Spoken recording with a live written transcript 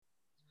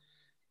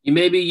You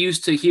may be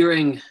used to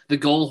hearing the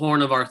goal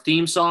horn of our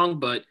theme song,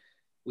 but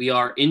we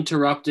are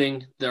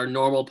interrupting their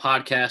normal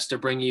podcast to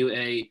bring you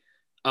a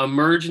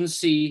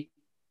emergency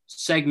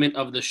segment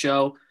of the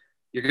show.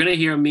 You're going to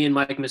hear me and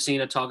Mike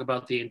Messina talk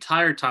about the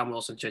entire Tom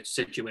Wilson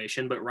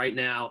situation, but right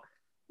now,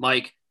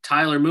 Mike,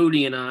 Tyler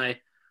Moody, and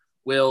I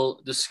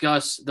will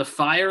discuss the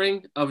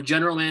firing of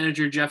general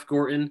manager Jeff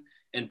Gorton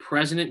and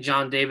President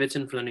John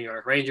Davidson for the New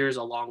York Rangers,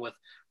 along with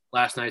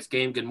last night's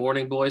game. Good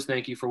morning, boys.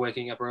 Thank you for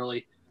waking up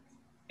early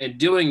and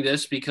doing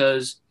this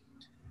because,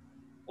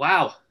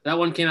 wow, that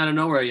one came out of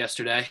nowhere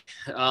yesterday.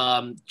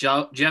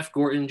 Jeff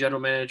Gorton,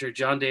 general manager,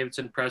 John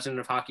Davidson, president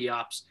of hockey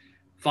ops,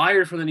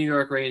 fired from the New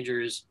York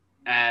Rangers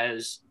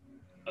as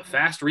a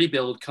fast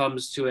rebuild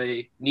comes to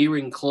a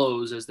nearing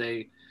close as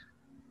they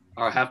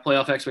have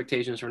playoff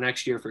expectations for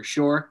next year for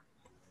sure.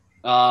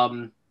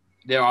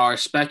 There are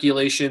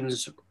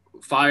speculations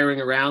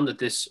firing around that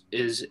this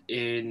is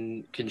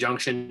in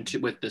conjunction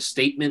with the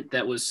statement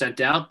that was sent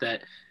out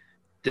that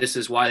this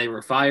is why they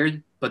were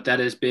fired, but that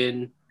has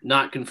been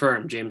not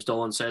confirmed. James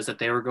Dolan says that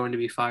they were going to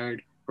be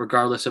fired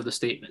regardless of the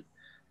statement.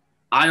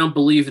 I don't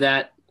believe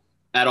that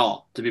at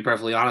all, to be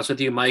perfectly honest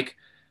with you, Mike.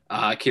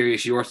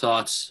 Curious your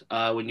thoughts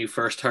when you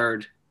first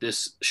heard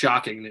this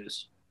shocking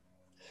news.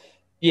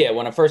 Yeah,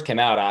 when it first came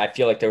out, I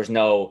feel like there was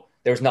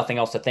nothing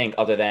else to think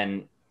other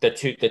than the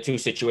two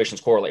situations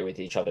correlate with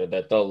each other.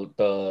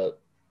 The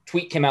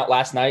tweet came out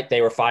last night.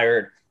 They were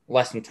fired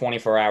less than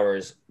 24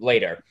 hours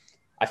later.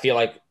 I feel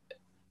like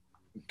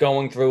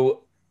going through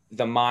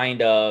the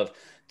mind of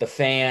the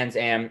fans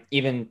and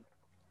even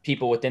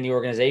people within the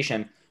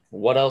organization,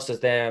 what else is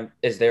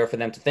there for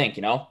them to think?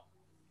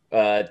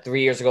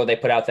 3 years ago, they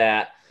put out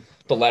the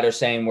letter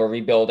saying we're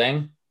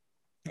rebuilding.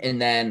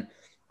 And then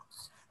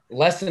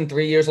less than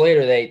 3 years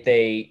later,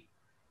 they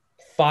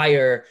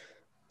fire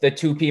the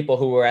two people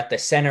who were at the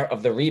center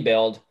of the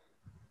rebuild.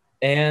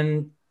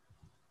 And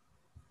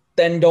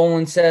then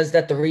Dolan says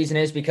that the reason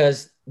is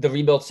because the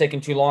rebuild's taken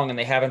too long and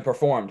they haven't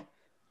performed.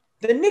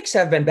 The Knicks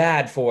have been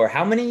bad for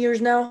how many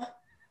years now?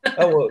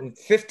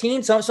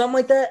 15, something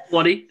like that?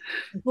 20.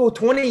 Well,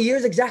 20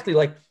 years, exactly.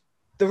 Like,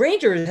 the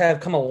Rangers have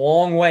come a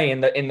long way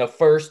in the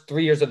first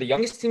 3 years of the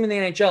youngest team in the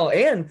NHL,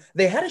 and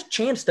they had a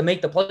chance to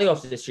make the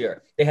playoffs this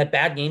year. They had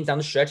bad games down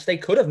the stretch. They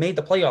could have made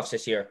the playoffs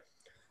this year.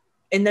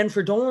 And then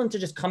for Dolan to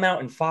just come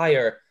out and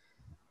fire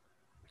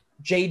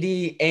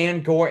JD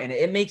and Gorton,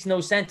 it makes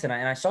no sense. And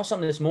I saw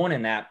something this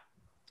morning that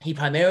he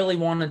primarily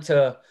wanted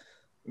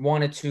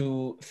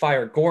to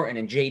fire Gorton,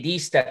 and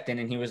JD stepped in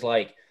and he was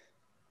like,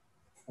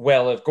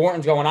 well, if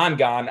Gorton's going, I'm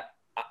gone.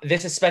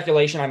 This is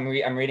speculation.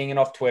 I'm reading it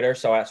off Twitter,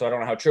 so I don't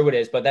know how true it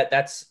is, but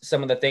that's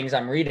some of the things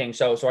I'm reading.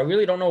 So I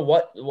really don't know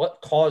what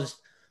caused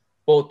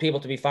both people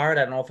to be fired.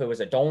 I don't know if it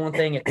was a Dolan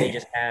thing,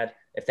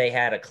 if they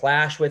had a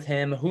clash with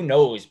him, who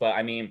knows? But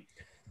I mean,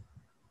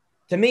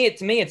 to me,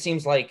 it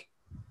seems like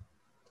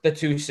the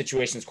two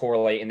situations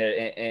correlate,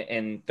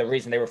 and the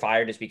reason they were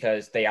fired is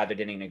because they either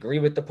didn't agree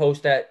with the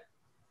post that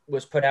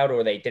was put out,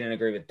 or they didn't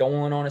agree with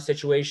Dolan on a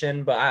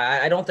situation. But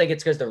I don't think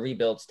it's because the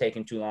rebuild's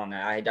taking too long.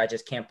 I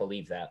just can't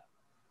believe that.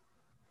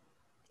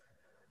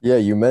 Yeah,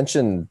 you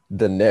mentioned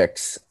the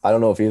Knicks. I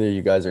don't know if either of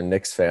you guys are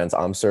Knicks fans.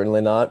 I'm certainly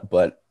not,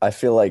 but I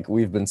feel like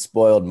we've been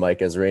spoiled,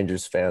 Mike, as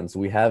Rangers fans.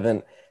 We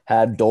haven't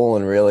had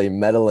Dolan really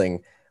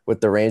meddling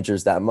with the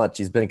Rangers that much.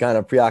 He's been kind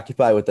of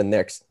preoccupied with the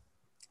Knicks.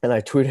 And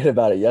I tweeted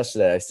about it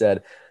yesterday. I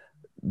said,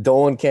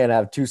 Dolan can't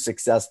have two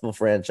successful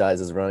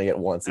franchises running at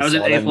once. That was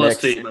an A+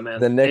 tweet, my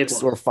man. The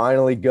Knicks were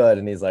finally good,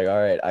 and he's like, all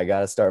right, I got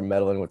to start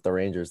meddling with the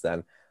Rangers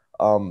then.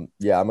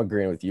 Yeah, I'm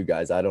agreeing with you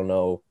guys. I don't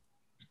know.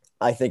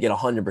 I think it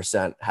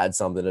 100% had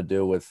something to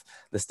do with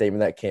the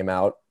statement that came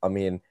out. I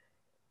mean,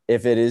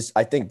 if it is,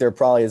 I think there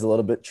probably is a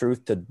little bit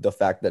truth to the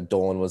fact that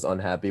Dolan was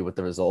unhappy with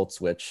the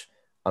results, which,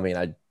 I mean,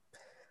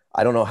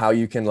 I don't know how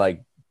you can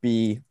like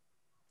be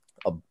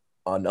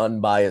an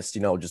unbiased,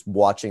 just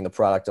watching the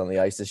product on the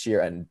ice this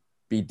year and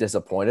be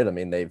disappointed. I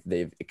mean,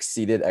 they've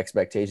exceeded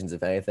expectations.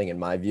 If anything, in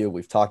my view,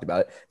 we've talked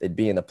about it. They'd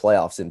be in the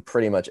playoffs in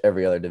pretty much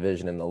every other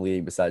division in the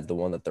league besides the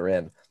one that they're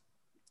in.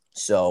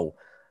 So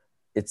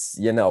it's,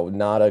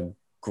 not a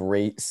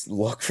great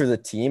look for the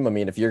team. I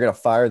mean, if you're going to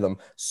fire them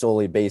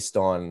solely based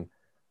on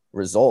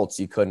results,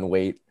 you couldn't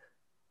wait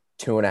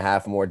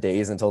 2.5 more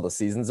days until the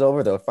season's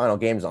over. The final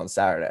game's on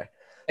Saturday.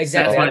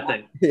 Exactly.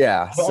 So,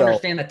 yeah. I don't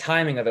understand the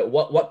timing of it.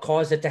 What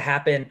caused it to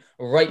happen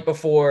right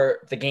before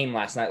the game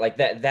last night? Like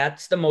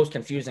that's the most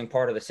confusing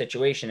part of the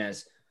situation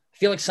is I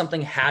feel like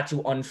something had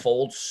to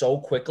unfold so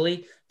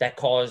quickly that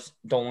caused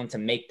Dolan to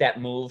make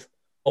that move.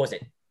 What was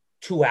it?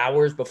 2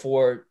 hours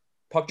before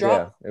puck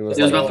drop? Yeah, it was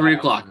about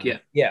 3:00. Yeah.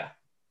 Yeah.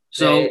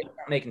 So it's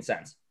not making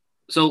sense.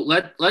 So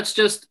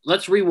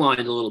let's rewind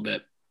a little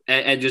bit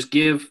and just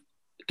give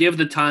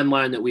the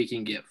timeline that we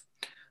can give.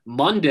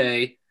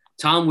 Monday,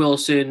 Tom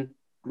Wilson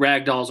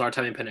ragdolls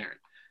Artemi Panarin.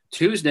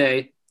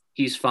 Tuesday,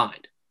 he's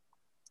fined.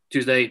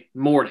 Tuesday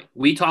morning.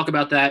 We talk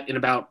about that in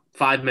about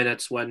 5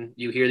 minutes when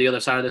you hear the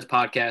other side of this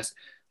podcast.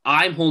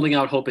 I'm holding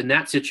out hope in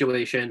that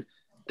situation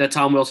that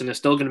Tom Wilson is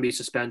still going to be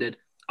suspended.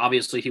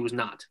 Obviously, he was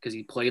not because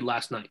he played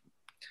last night.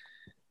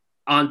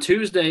 On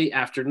Tuesday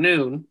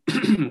afternoon,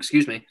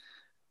 excuse me,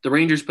 the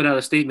Rangers put out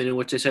a statement in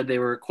which they said they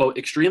were, quote,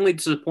 extremely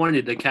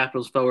disappointed that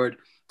Capitals forward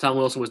Tom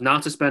Wilson was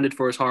not suspended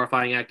for his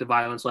horrifying act of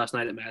violence last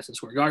night at Madison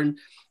Square Garden.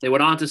 They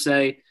went on to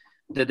say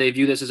that they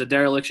view this as a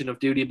dereliction of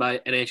duty by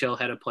NHL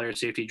head of player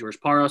safety George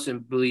Parros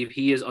and believe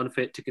he is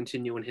unfit to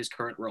continue in his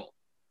current role.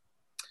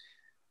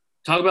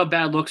 Talk about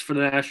bad looks for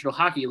the National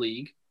Hockey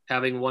League,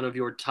 having one of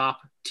your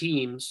top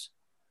teams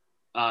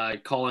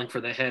calling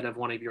for the head of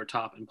one of your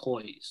top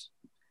employees.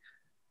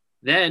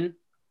 Then,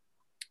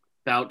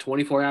 about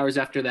 24 hours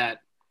after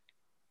that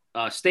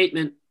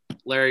statement,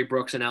 Larry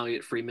Brooks and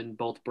Elliot Friedman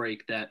both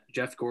break that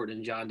Jeff Gorton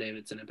and John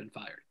Davidson have been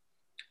fired.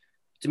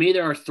 To me,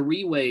 there are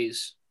three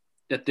ways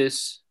that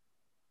this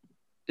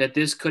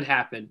could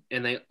happen,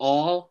 and they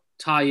all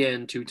tie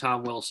in to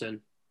Tom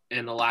Wilson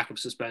and the lack of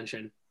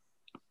suspension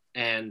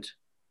and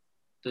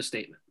the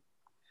statement.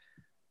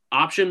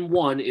 Option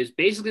one is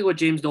basically what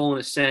James Dolan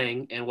is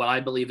saying and what I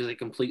believe is a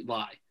complete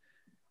lie,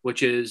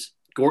 which is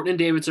Gorton and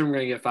Davidson are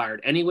going to get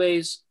fired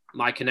anyways.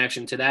 My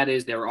connection to that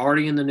is they're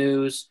already in the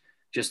news.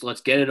 Just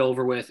let's get it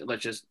over with.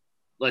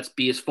 Let's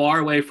be as far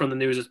away from the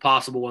news as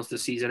possible once the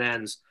season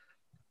ends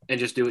and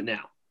just do it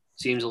now.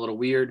 Seems a little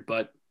weird,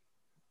 but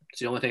it's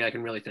the only thing I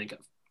can really think of.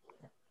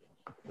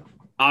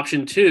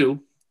 Option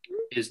two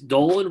is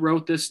Dolan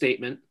wrote this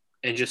statement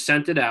and just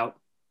sent it out.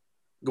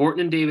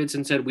 Gorton and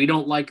Davidson said, we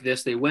don't like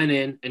this. They went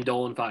in and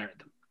Dolan fired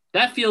them.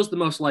 That feels the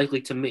most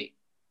likely to me.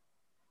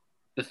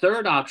 The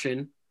third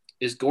option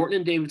is Gorton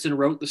and Davidson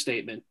wrote the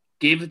statement,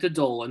 gave it to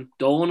Dolan.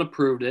 Dolan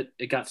approved it.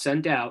 It got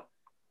sent out.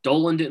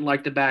 Dolan didn't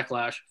like the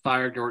backlash,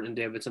 fired Gorton and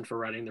Davidson for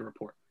writing the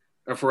report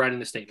or for writing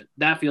the statement.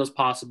 That feels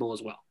possible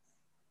as well.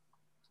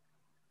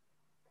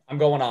 I'm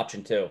going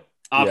option two.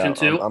 Option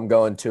two? I'm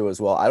going two as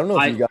well. I don't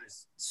know if you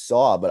guys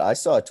saw, but I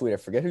saw a tweet. I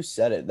forget who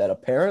said it, that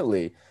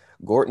apparently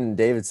Gorton and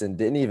Davidson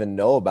didn't even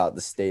know about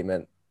the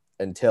statement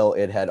until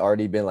it had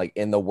already been like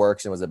in the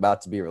works and was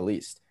about to be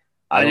released.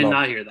 I did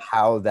not hear that.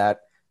 How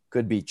that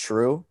could be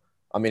true.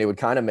 I mean, it would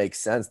kind of make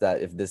sense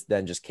that if this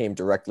then just came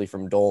directly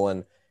from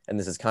Dolan and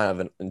this is kind of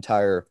an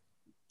entire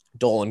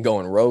Dolan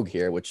going rogue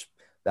here, which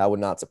that would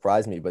not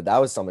surprise me. But that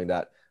was something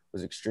that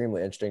was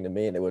extremely interesting to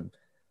me. And it would,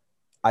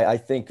 I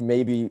think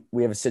maybe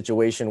we have a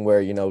situation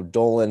where, you know,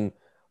 Dolan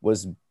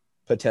was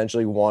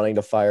potentially wanting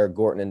to fire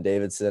Gorton and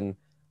Davidson,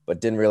 but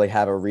didn't really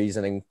have a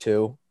reasoning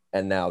to.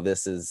 And now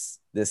this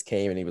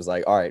came and he was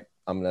like, all right,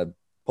 I'm going to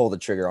pull the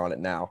trigger on it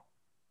now.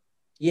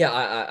 Yeah,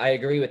 I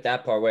agree with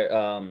that part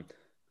where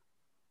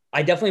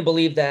I definitely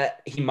believe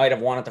that he might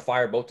have wanted to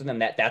fire both of them.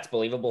 That's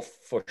believable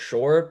for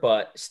sure,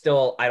 but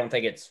still, I don't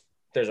think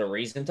there's a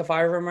reason to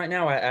fire him right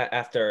now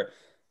after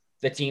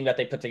the team that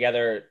they put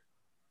together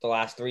the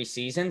last 3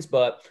 seasons.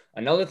 But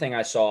another thing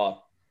I saw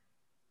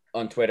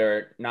on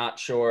Twitter, not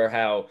sure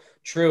how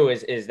true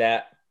is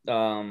that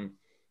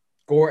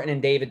Gorton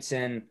and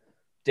Davidson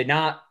did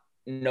not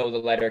know the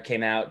letter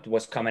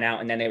was coming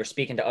out, and then they were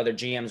speaking to other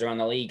GMs around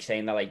the league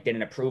saying that like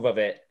didn't approve of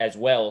it as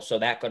well. So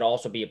that could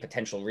also be a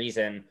potential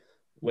reason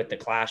with the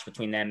clash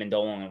between them and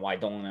Dolan and why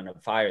Dolan ended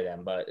up fire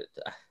them. But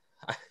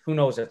who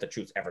knows if the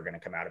truth's ever going to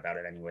come out about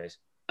it anyways.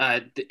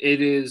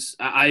 It is.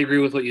 I agree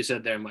with what you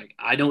said there, Mike.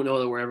 I don't know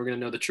that we're ever going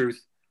to know the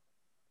truth.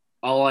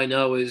 All I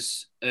know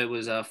is it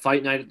was a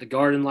fight night at the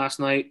Garden last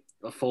night,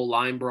 a full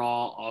line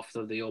brawl off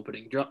of the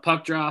opening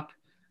puck drop,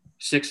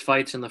 6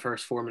 fights in the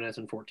first 4 minutes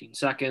and 14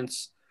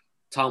 seconds.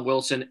 Tom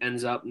Wilson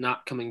ends up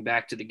not coming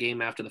back to the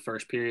game after the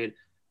first period.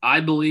 I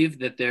believe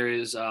that there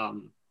is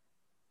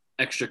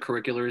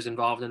extracurriculars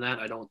involved in that.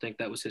 I don't think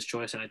that was his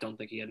choice, and I don't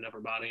think he had an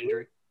upper body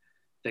injury.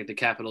 I think the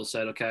Capitals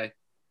said, okay,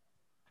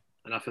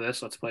 enough of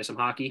this. Let's play some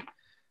hockey.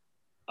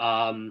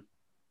 And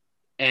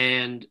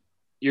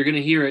you're going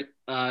to hear it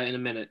in a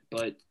minute,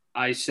 but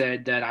I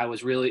said that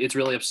it's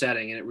really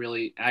upsetting and it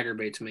really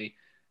aggravates me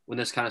when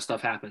this kind of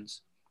stuff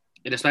happens.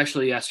 And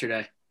especially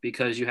yesterday,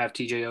 because you have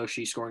TJ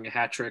Oshie scoring a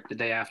hat trick the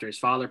day after his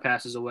father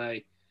passes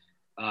away.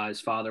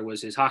 His father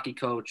was his hockey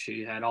coach.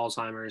 He had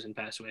Alzheimer's and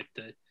passed away at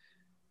the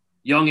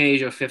young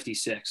age of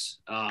 56.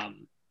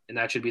 And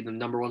that should be the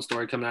number one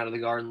story coming out of the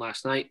Garden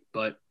last night,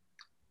 but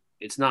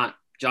it's not.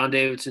 John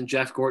Davidson,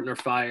 Jeff Gorton are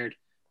fired.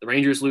 The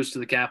Rangers lose to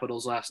the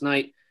Capitals last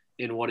night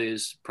in what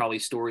is probably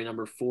story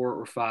number 4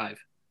 or 5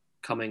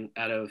 coming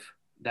out of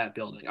that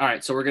building. All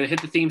right, so we're going to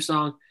hit the theme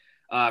song.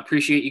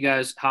 Appreciate you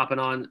guys hopping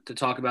on to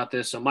talk about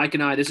this. So Mike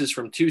and I, this is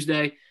from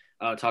Tuesday,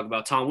 talk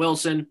about Tom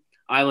Wilson,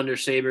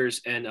 Islanders,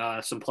 Sabres, and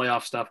some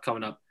playoff stuff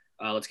coming up.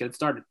 Let's get it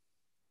started.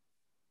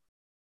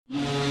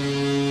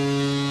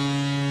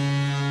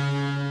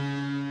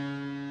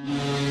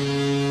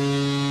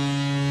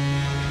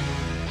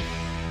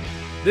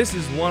 This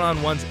is One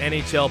on One's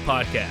NHL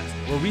podcast,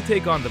 where we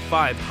take on the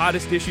 5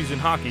 hottest issues in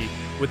hockey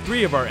with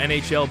 3 of our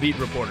NHL beat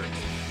reporters.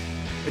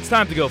 It's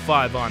time to go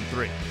 5 on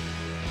 3.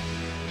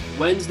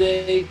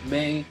 Wednesday,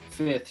 May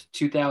 5th,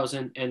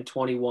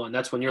 2021.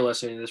 That's when you're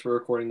listening to this. We're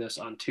recording this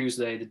on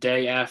Tuesday, the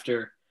day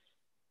after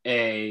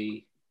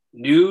a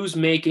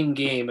news-making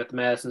game at the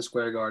Madison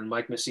Square Garden.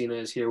 Mike Messina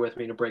is here with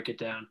me to break it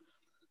down.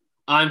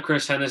 I'm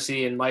Chris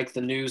Hennessy, and Mike, the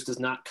news does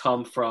not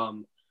come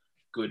from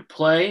good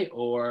play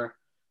or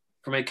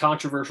from a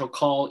controversial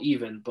call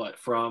even, but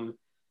from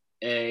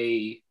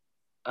a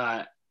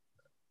I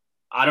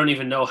don't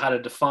even know how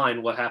to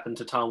define what happened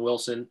to Tom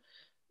Wilson,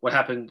 what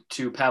happened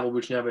to Pavel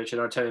Buchnevich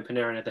and Artemi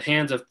Panarin at the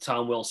hands of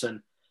Tom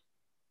Wilson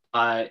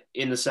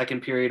in the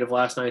second period of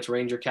last night's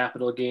Ranger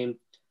Capital game.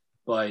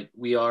 But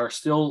we are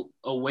still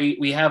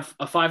we have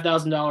a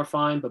 $5,000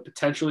 fine, but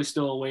potentially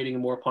still awaiting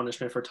more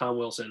punishment for Tom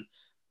Wilson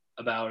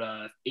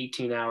about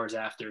 18 hours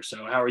after.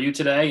 So how are you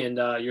today, and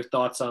your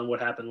thoughts on what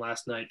happened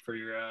last night for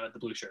your the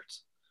Blue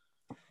Shirts?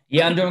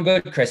 Yeah, I'm doing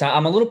good, Chris.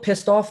 I'm a little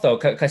pissed off, though,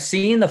 because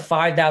seeing the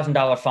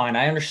 $5,000 fine,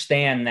 I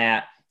understand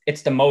that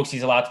it's the most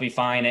he's allowed to be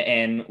fined,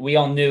 and we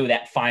all knew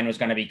that fine was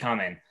going to be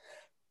coming.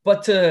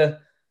 But to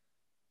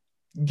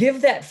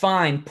give that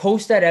fine,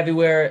 post that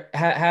everywhere,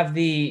 have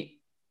the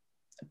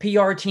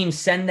PR team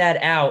send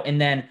that out,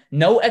 and then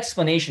no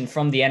explanation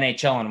from the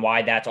NHL on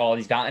why that's all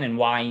he's gotten and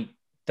why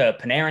the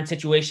Panarin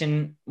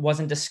situation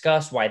wasn't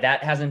discussed, why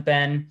that hasn't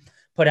been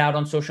put out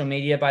on social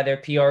media by their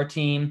PR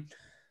team.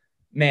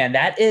 Man,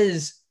 that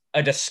is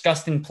a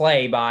disgusting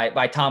play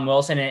by Tom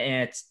Wilson.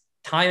 And it's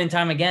time and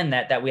time again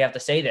that we have to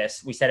say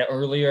this. We said it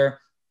earlier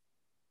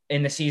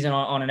in the season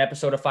on an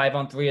episode of 5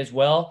 on 3 as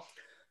well.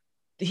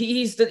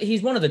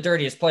 He's one of the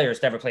dirtiest players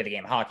to ever play the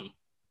game of hockey.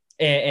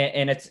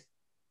 And it's,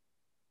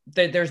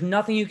 there's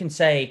nothing you can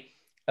say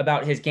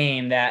about his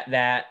game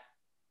that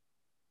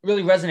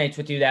really resonates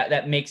with you,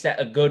 that makes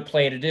that a good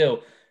play to do.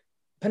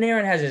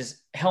 Panarin has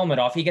his helmet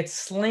off. He gets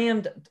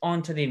slammed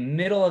onto the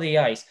middle of the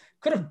ice.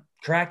 Could have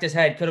cracked his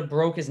head, could have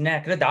broke his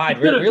neck, could have died.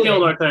 He could have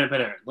killed Artemi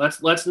Panarin.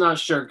 Let's not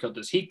sugarcoat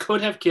this. He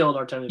could have killed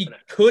Artemi Panarin. He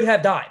could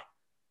have died.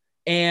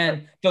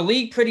 And the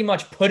league pretty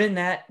much putting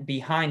that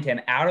behind him,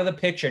 out of the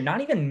picture,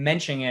 not even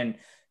mentioning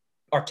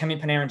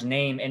Artemi Panarin's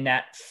name in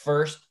that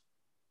first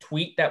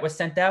tweet that was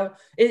sent out.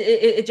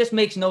 It just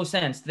makes no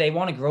sense. They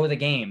want to grow the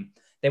game.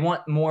 They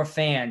want more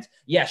fans.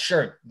 Yeah,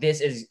 sure.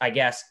 This is, I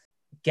guess,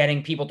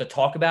 getting people to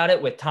talk about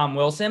it with Tom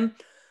Wilson,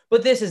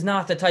 but this is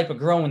not the type of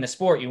growing the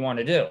sport you want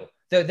to do.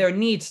 There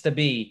needs to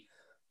be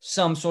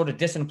some sort of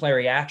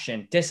disciplinary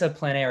action.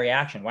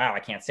 Wow, I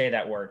can't say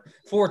that word.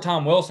 For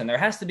Tom Wilson, there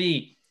has to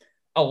be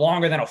a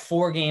longer than a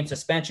 4-game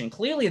suspension.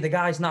 Clearly, the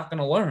guy's not going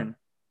to learn.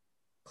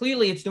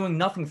 Clearly, it's doing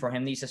nothing for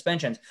him, these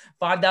suspensions.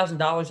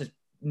 $5,000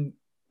 is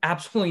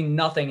absolutely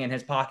nothing in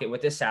his pocket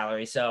with this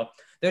salary. So,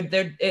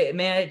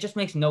 it just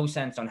makes no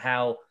sense on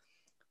how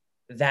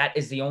that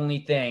is the only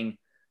thing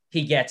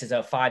he gets is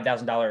a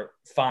 $5,000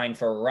 fine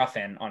for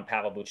roughing on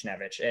Pavel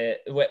Buchnevich.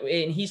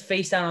 And he's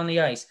face down on the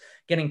ice,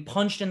 getting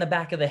punched in the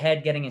back of the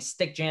head, getting his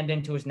stick jammed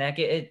into his neck.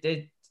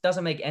 It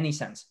doesn't make any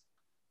sense.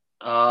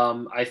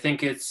 I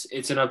think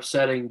it's an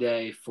upsetting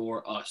day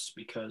for us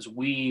because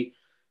we,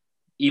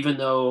 even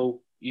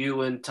though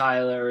you and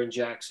Tyler and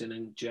Jackson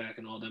and Jack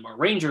and all them are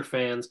Ranger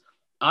fans,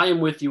 I am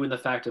with you in the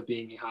fact of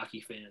being a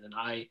hockey fan. And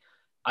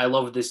I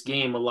love this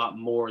game a lot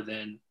more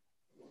than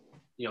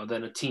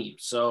a team.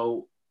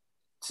 So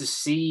to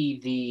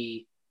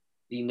see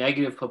the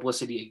negative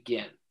publicity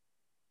again,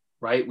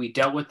 right? We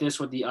dealt with this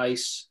with the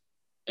ice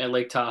at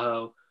Lake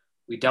Tahoe.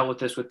 We dealt with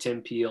this with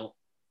Tim Peel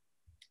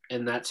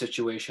in that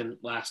situation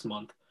last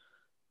month.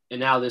 And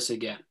now this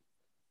again.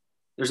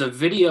 There's a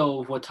video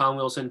of what Tom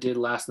Wilson did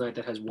last night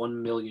that has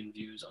 1 million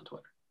views on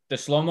Twitter. The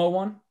slow-mo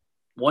one?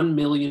 1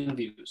 million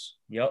views.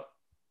 Yep.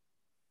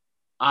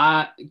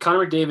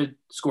 Connor McDavid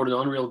scored an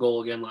unreal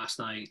goal again last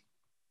night,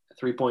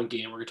 a 3-point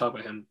game. We're going to talk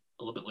about him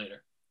a little bit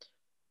later.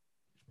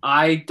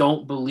 I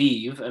don't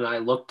believe, and I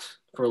looked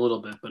for a little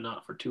bit, but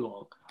not for too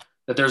long,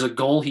 that there's a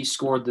goal he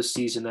scored this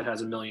season that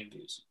has 1 million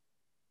views.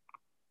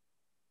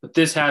 But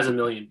this has 1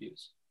 million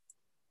views.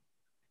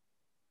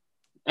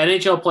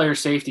 NHL player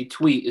safety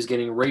tweet is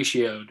getting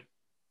ratioed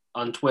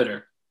on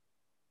Twitter.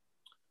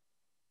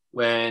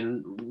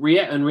 When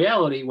in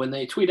reality, when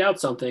they tweet out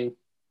something,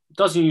 it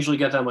doesn't usually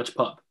get that much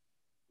pub,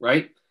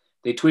 right?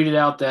 They tweeted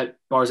out that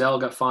Barzal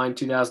got fined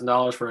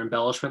 $2,000 for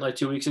embellishment like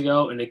 2 weeks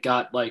ago, and it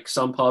got like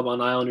some pub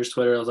on Islanders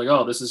Twitter. I was like,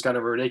 oh, this is kind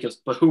of ridiculous.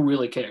 But who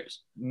really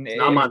cares? It's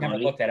not my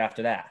money. Looked at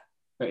after that.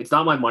 It's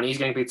not my money. He's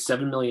getting paid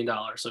 $7 million,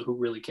 so who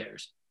really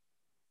cares?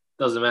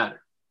 Doesn't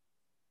matter.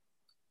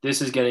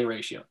 This is getting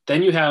ratio.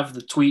 Then you have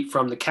the tweet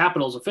from the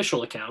Capitals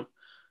official account,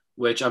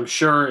 which I'm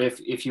sure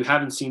if you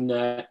haven't seen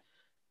that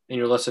and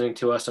you're listening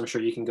to us, I'm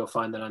sure you can go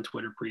find that on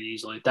Twitter pretty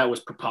easily. That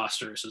was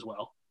preposterous as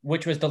well.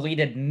 Which was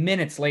deleted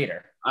minutes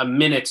later.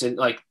 Minutes, and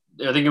I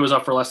think it was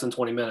up for less than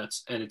 20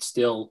 minutes, and it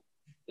still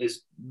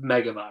is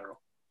mega viral.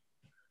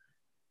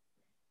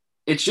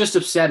 It's just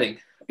upsetting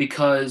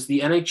because the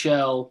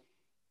NHL,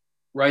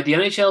 right? The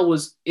NHL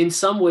was in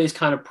some ways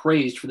kind of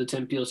praised for the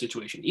Tim Peel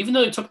situation. Even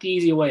though they took the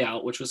easy way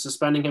out, which was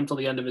suspending him till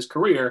the end of his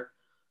career,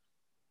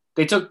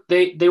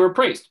 they were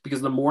praised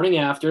because the morning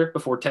after,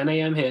 before 10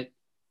 a.m. hit,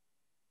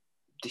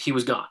 he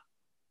was gone.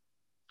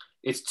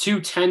 It's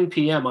 2:10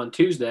 p.m. on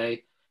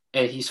Tuesday,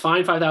 and he's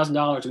fined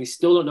 $5,000, and we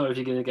still don't know if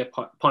he's going to get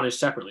punished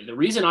separately. The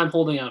reason I'm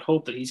holding out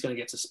hope that he's going to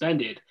get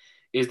suspended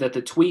is that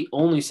the tweet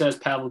only says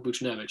Pavel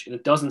Buchnevich, and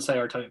it doesn't say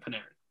Artemi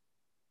Panarin.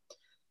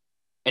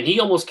 And he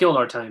almost killed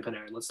Artemi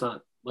Panarin. Let's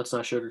not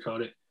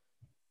sugarcoat it.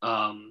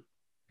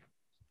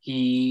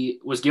 He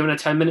was given a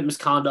 10-minute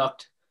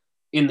misconduct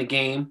in the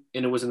game,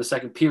 and it was in the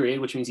second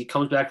period, which means he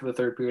comes back for the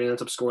third period and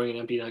ends up scoring an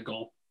empty net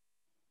goal.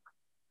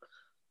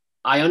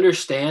 I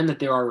understand that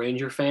there are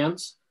Ranger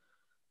fans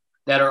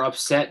that are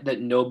upset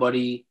that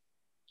nobody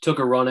took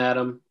a run at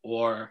him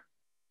or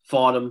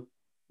fought him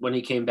when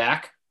he came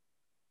back.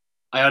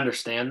 I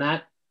understand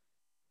that.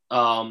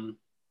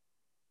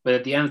 But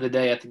at the end of the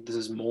day, I think this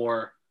is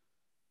more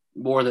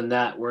than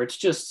that, where it's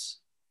just,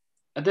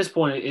 at this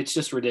point, it's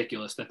just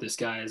ridiculous that this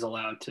guy is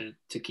allowed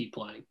to keep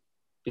playing.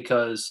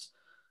 Because,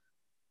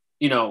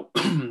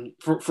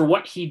 for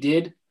what he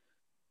did,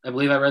 I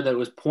believe I read that it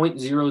was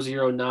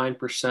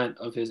 0.009%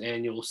 of his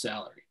annual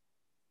salary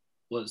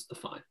was the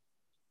fine.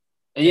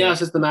 And it's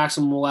just the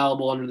maximum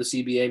allowable under the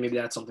CBA. Maybe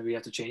that's something we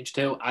have to change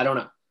too. I don't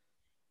know.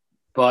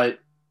 But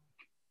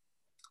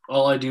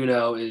all I do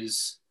know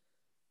is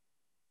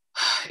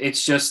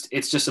it's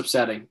just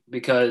upsetting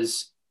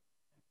because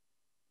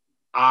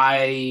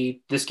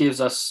this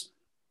gives us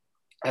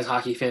as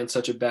hockey fans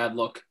such a bad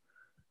look.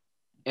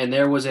 And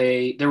there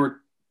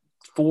were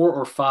 4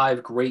 or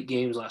 5 great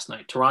games last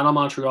night. Toronto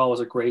Montreal was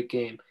a great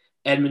game.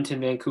 Edmonton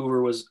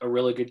Vancouver was a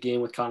really good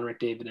game with Connor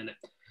McDavid in it.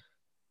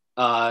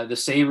 The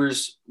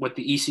Sabres with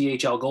the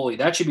ECHL goalie,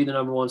 that should be the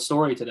number one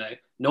story today.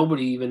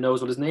 Nobody even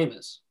knows what his name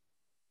is.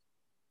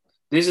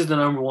 This is the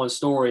number one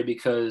story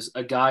because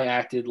a guy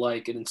acted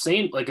like a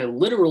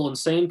literal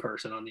insane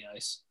person on the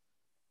ice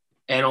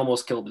and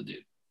almost killed the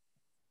dude.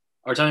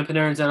 Artemi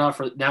Panarin's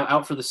now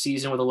out for the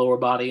season with a lower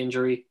body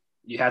injury.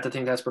 You have to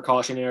think that's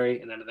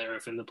precautionary, and then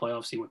if in the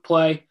playoffs he would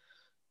play.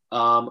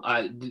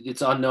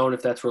 It's unknown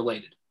if that's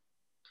related.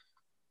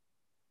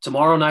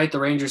 Tomorrow night, the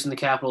Rangers and the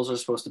Capitals are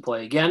supposed to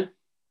play again.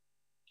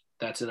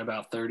 That's in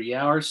about 30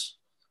 hours.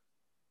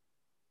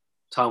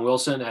 Tom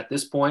Wilson, at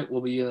this point,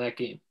 will be in that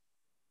game.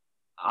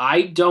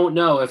 I don't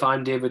know if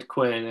I'm David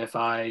Quinn,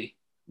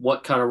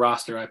 what kind of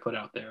roster I put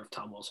out there if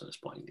Tom Wilson is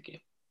playing the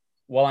game.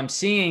 Well, I'm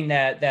seeing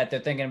that they're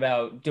thinking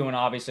about doing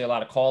obviously a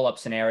lot of call-up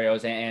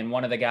scenarios, and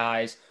one of the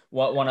guys,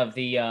 one of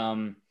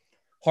the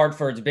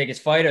Hartford's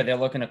biggest fighter, they're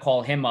looking to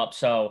call him up.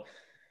 So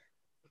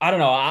I don't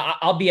know.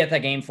 I'll be at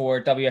that game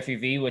for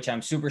WFUV, which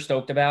I'm super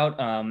stoked about.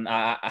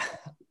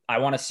 I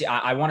want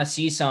to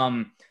see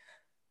some.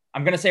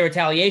 I'm going to say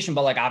retaliation,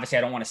 but obviously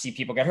I don't want to see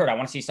people get hurt. I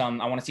want to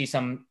see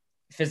some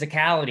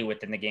physicality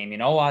within the game.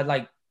 I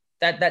like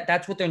that.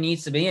 That's what there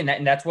needs to be, and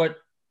that's what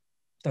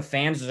the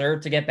fans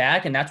deserve to get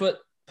back, and that's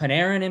what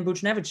Panarin and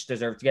Buchnevich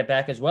deserve to get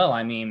back as well.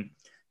 I mean,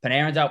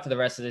 Panarin's out for the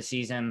rest of the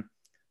season.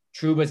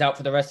 Trouba's out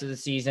for the rest of the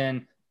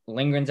season.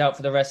 Lindgren's out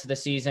for the rest of the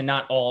season.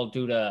 Not all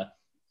due to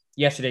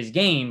yesterday's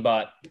game,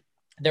 but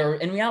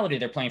in reality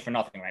they're playing for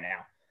nothing right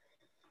now.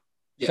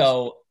 Yes.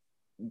 So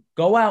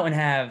go out and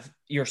have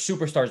your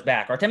superstars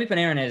back. Artemi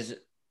Panarin is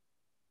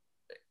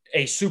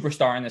a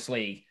superstar in this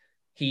league.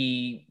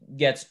 He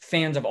gets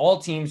fans of all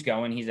teams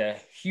going. He's a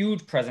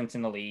huge presence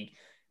in the league.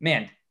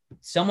 Man,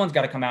 someone's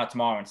got to come out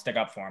tomorrow and stick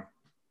up for him.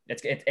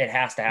 It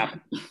has to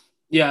happen.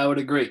 Yeah, I would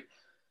agree.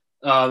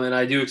 And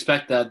I do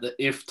expect that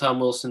if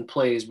Tom Wilson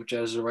plays, which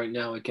as of right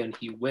now, again,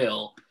 he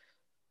will,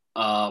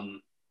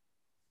 that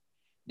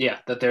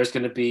there's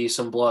going to be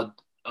some blood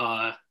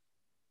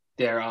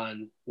there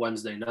on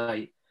Wednesday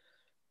night.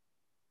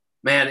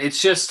 Man, it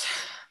just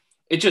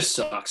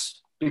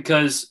sucks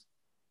because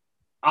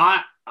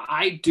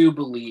I do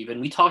believe, and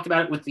we talked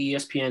about it with the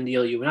ESPN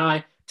deal, you and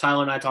I,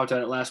 Tyler and I talked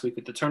about it last week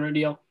with the Turner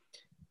deal.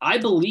 I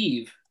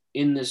believe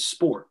in this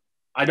sport.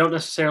 I don't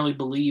necessarily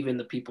believe in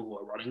the people who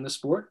are running the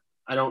sport.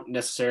 I don't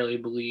necessarily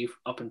believe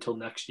up until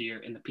next year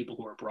in the people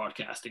who are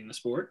broadcasting the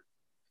sport.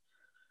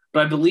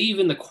 But I believe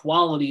in the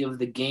quality of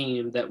the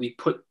game that we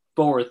put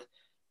forth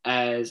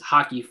as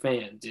hockey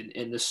fans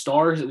and the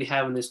stars that we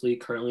have in this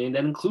league currently, and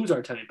that includes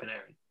Artemi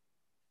Panarin.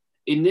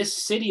 In this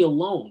city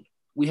alone,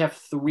 we have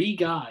 3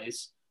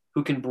 guys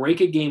who can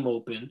break a game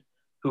open,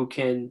 who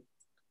can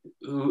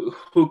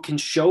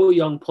show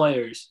young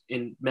players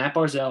in Matt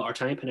Barzal,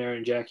 Artemi Panarin,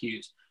 and Jack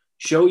Hughes,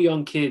 show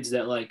young kids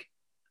that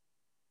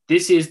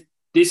this is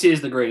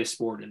the greatest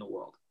sport in the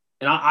world.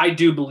 And I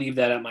do believe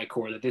that at my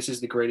core, that this is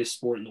the greatest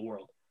sport in the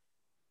world.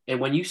 And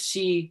when you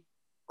see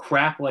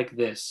crap like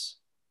this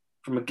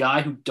from a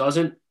guy who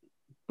doesn't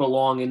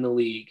belong in the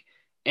league,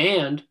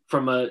 and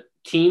from a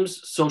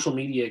team's social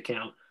media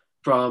account,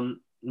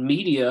 from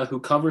media who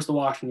covers the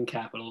Washington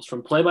Capitals,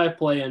 from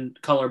play-by-play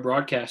and color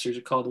broadcasters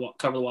who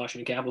cover the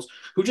Washington Capitals,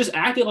 who just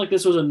acted like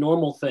this was a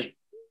normal thing,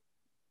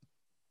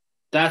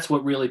 that's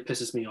what really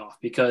pisses me off,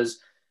 because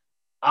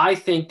I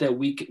think that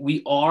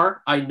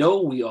I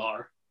know we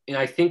are, and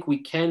I think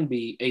we can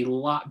be a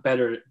lot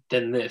better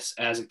than this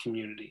as a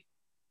community.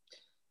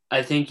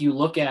 I think you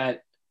look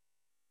at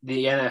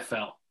the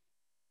NFL,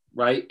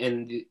 right,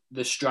 and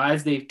the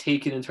strides they've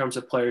taken in terms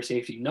of player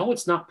safety. No,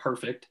 it's not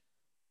perfect,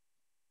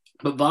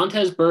 but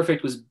Vontaze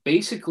Burfict was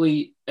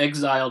basically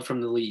exiled from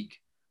the league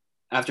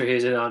after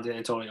his hit on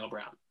Antonio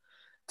Brown.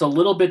 It's a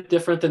little bit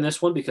different than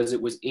this one because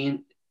it was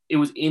in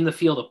the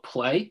field of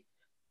play,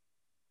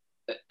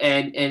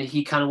 and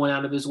he kind of went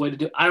out of his way to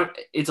do.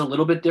 It's a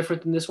little bit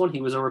different than this one.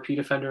 He was a repeat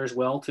offender as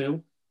well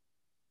too.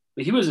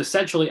 he was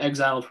essentially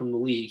exiled from the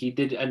league. He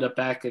did end up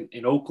back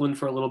in Oakland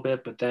for a little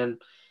bit, but then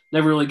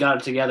never really got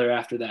it together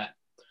after that.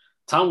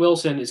 Tom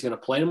Wilson is going to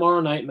play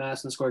tomorrow night,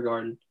 Madison Square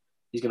Garden.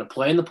 He's going to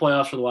play in the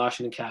playoffs for the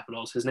Washington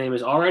Capitals. His name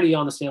is already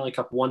on the Stanley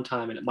Cup one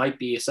time, and it might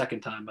be a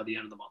second time by the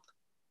end of the month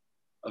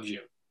of June.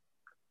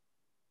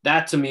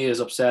 That to me is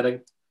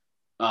upsetting.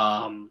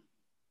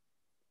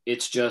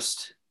 It's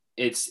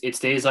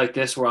days like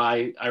this where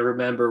I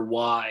remember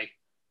why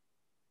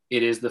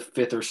it is the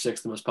fifth or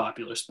sixth most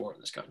popular sport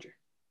in this country.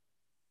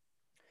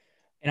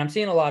 And I'm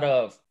seeing a lot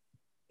of,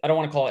 I don't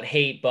want to call it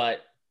hate,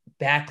 but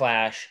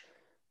backlash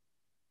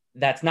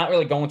that's not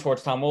really going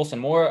towards Tom Wilson.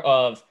 More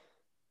of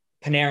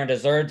Panarin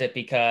deserves it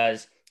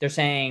because they're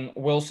saying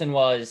Wilson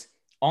was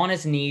on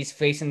his knees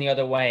facing the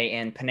other way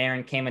and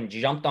Panarin came and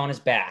jumped on his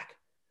back.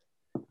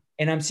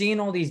 And I'm seeing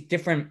all these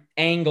different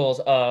angles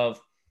of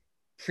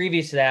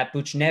previous to that,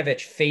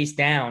 Buchnevich face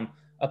down,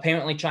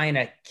 apparently trying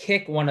to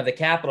kick one of the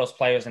Capitals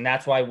players. And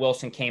that's why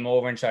Wilson came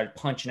over and started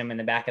punching him in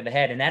the back of the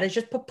head. And that is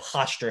just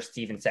preposterous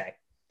to even say.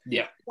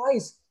 Yeah.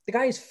 The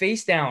guy is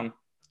face down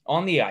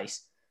on the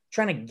ice,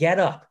 trying to get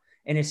up,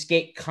 and his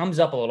skate comes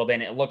up a little bit,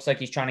 and it looks like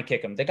he's trying to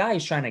kick him. The guy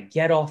is trying to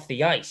get off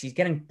the ice. He's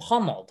getting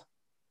pummeled.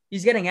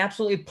 He's getting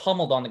absolutely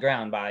pummeled on the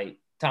ground by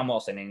Tom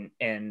Wilson,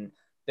 and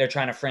they're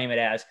trying to frame it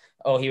as,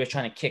 oh, he was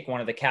trying to kick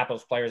one of the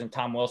Capitals players, and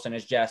Tom Wilson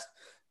is just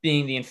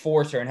being the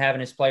enforcer and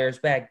having his players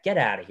back. Get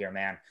out of here,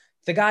 man.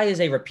 The guy is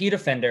a repeat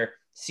offender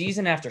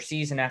season after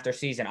season after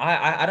season.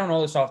 I don't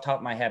know this off the top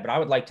of my head, but I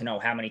would like to know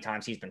how many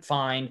times he's been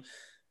fined.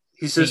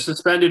 He's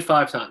suspended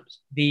 5 times.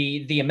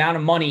 The amount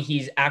of money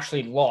he's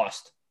actually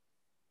lost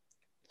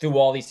through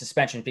all these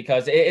suspensions,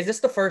 because is this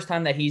the first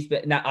time that he's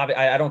been,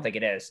 I don't think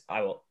it is.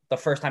 The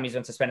first time he's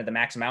been suspended the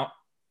max amount?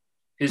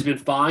 He's been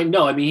fined?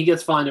 No, I mean, he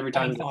gets fined every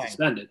time he gets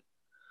suspended.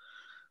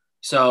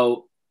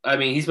 So, I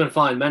mean, he's been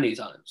fined many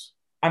times.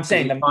 I'm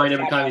saying he's fined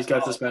every time he's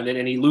got suspended,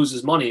 and he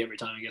loses money every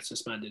time he gets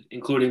suspended,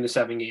 including the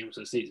 7 games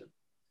this season.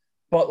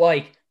 But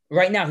like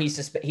right now, he's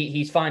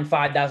fined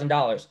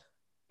 $5,000.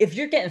 If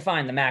you're getting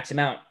fined the max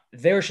amount,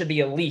 there should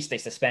be at least a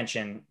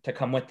suspension to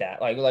come with that.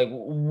 Like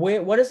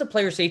what is the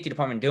player safety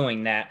department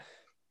doing that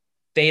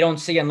they don't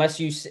see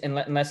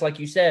unless like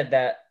you said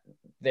that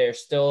they're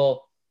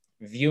still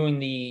viewing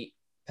the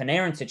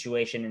Panarin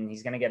situation and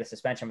he's going to get a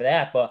suspension for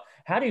that. But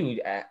how do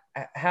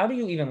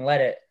you even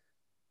let it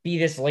be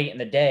this late in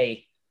the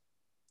day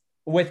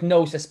with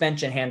no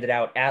suspension handed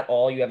out at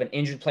all? You have an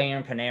injured player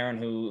in Panarin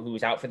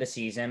who's out for the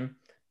season.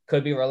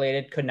 Could be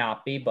related, could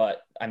not be,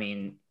 but I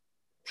mean,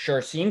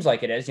 sure seems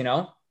like it is, you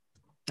know?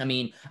 I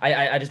mean,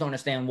 I just don't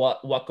understand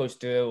what goes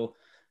through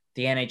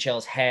the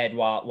NHL's head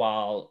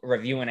while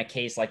reviewing a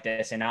case like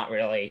this and not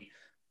really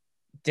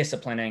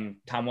disciplining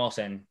Tom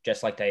Wilson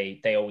just like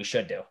they always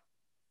should do.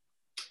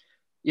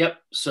 Yep.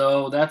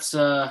 So that's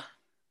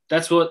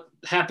what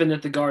happened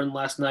at the Garden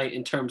last night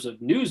in terms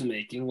of news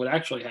making. What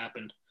actually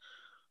happened?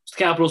 The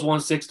Capitals won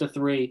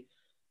 6-3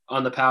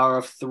 on the power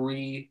of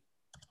 3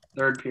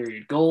 third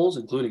period goals,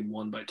 including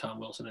one by Tom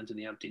Wilson into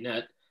the empty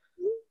net.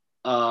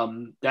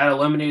 That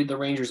eliminated the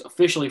Rangers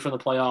officially from the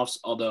playoffs,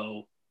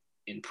 although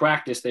in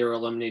practice they were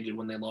eliminated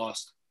when they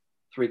lost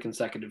 3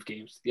 consecutive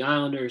games to the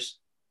Islanders.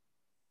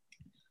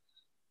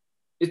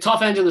 It's a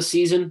tough end of the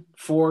season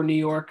for New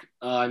York.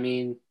 I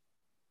mean,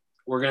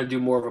 we're going to do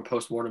more of a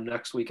postmortem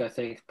next week, I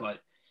think, but,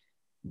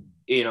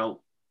 you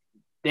know,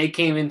 they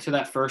came into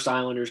that first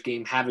Islanders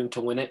game having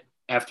to win it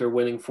after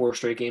winning 4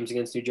 straight games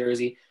against New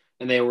Jersey,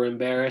 and they were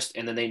embarrassed,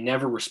 and then they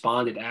never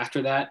responded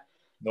after that.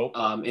 Nope.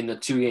 In the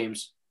 2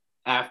 games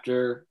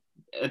after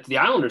the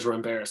Islanders were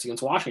embarrassed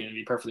against Washington, to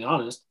be perfectly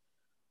honest.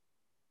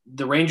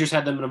 The Rangers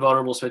had them in a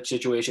vulnerable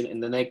situation,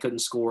 and then they couldn't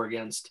score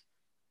against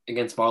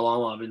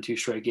Varlamov in 2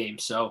 straight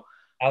games. So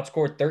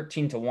outscored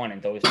 13-1 in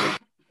those games.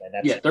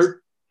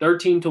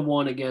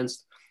 13-1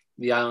 against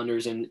the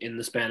Islanders in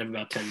the span of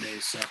about 10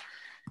 days. So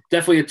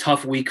definitely a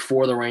tough week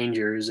for the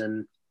Rangers.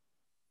 And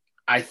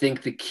I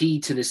think the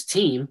key to this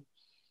team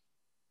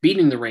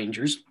beating the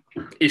Rangers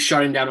is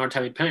shutting down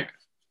Artemi Panarin.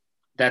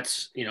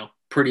 That's, you know,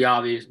 pretty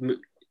obvious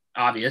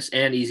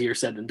and easier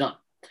said than done.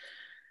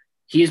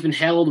 He has been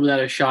held without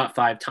a shot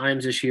 5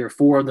 times this year,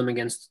 4 of them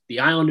against the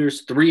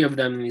Islanders, 3 of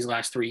them in these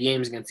last 3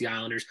 games against the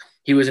Islanders.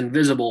 He was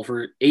invisible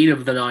for 8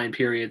 of the 9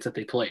 periods that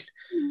they played.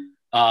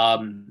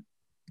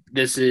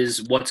 This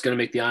is what's going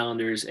to make the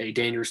Islanders a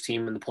dangerous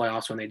team in the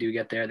playoffs when they do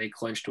get there. They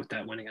clinched with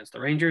that win against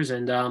the Rangers.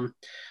 And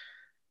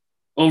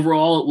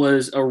overall, it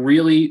was a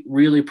really,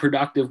 really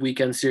productive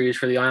weekend series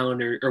for the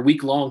Islanders, or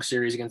week-long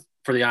series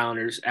for the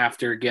Islanders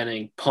after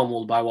getting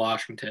pummeled by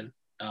Washington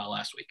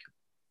last week.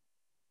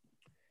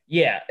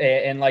 Yeah,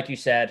 and like you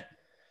said,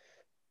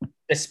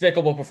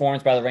 despicable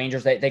performance by the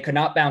Rangers. They could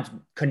not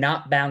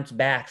bounce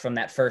back from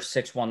that first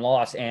 6-1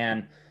 loss,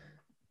 and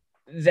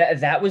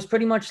that was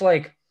pretty much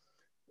like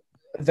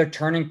the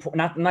turning point.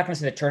 I'm not going to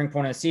say the turning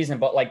point of the season,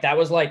 but like that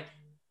was like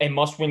a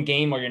must-win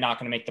game where you're not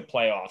going to make the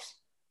playoffs.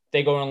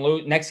 They go and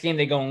lose. Next game,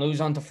 they go and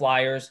lose on to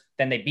Flyers.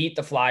 Then they beat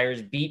the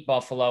Flyers, beat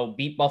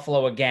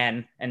Buffalo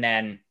again, and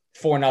then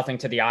 4-0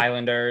 to the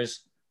Islanders.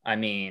 I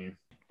mean,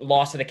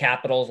 lost to the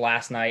Capitals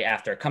last night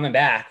after coming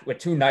back with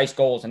two nice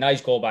goals, a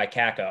nice goal by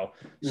Kako.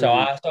 So,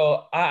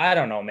 I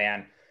don't know,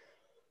 man.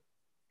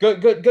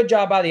 Good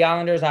job by the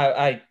Islanders.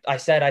 I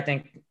said, I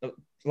think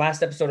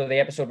last episode of the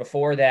episode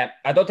before that,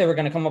 I thought they were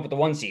going to come up with the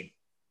 1 seed.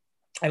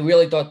 I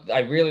really thought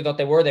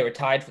they were. They were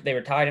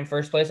tied in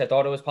first place. I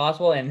thought it was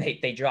possible, and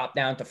they dropped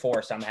down to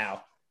 4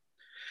 somehow.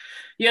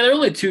 Yeah, they're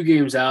only 2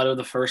 games out of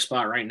the first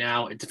spot right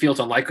now. It feels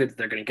unlikely that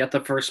they're going to get the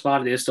first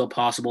spot. It is still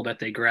possible that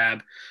they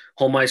grab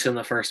home ice in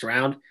the first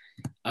round.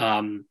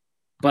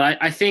 But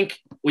I think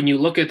when you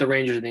look at the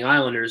Rangers and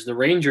the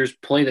Rangers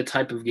play the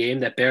type of game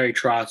that Barry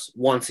Trotz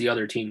wants the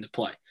other team to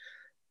play.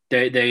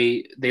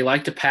 They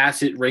like to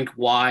pass it rink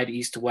wide,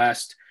 east to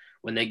west.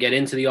 When they get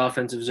into the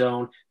offensive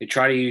zone, they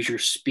try to use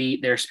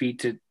their speed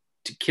to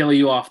kill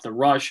you off the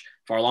rush.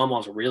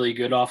 Varlamov's really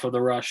good off of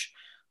the rush.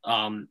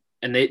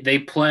 And they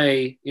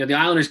play, the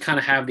Islanders kind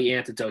of have the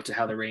antidote to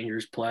how the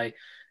Rangers play.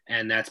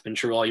 And that's been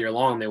true all year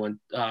long. They went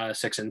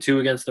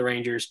 6-2 against the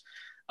Rangers.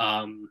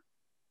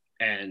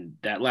 And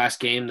that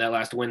last win,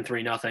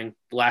 3-0,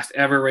 the last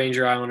ever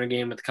Ranger Islander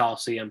game at the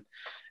Coliseum,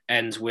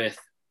 ends with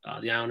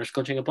the Islanders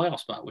clinching a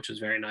playoff spot, which was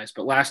very nice.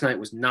 But last night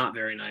was not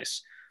very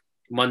nice.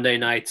 Monday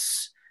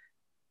night's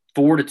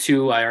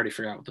 4-2. I already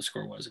forgot what the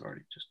score was. I've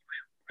already just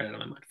right out of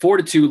my mind.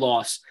 4-2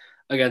 loss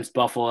against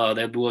Buffalo.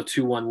 They blew a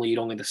 2-1 lead,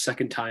 only the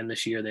second time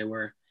this year they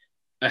were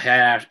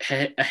ahead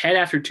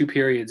after 2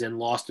 periods and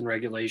lost in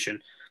regulation.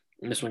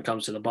 And this one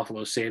comes to the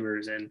Buffalo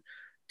Sabres and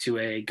to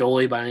a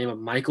goalie by the name of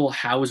Michael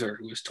Hauser,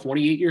 who is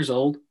 28 years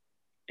old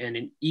and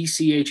an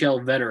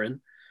ECHL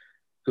veteran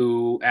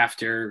who,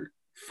 after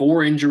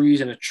 4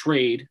 injuries and a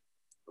trade,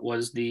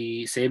 was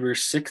the Sabres'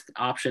 6th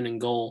option in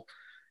goal.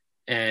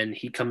 And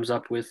he comes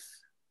up with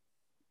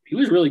 – he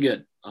was really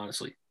good,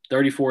 honestly.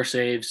 34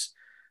 saves.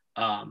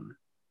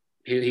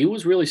 He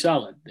was really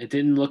solid. It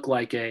didn't look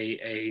like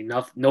a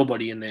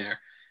nobody in there.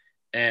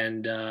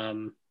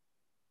 And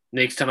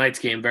makes tonight's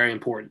game very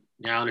important.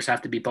 The Islanders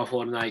have to beat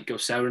Buffalo tonight, go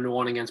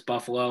 7-1 against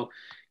Buffalo,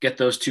 get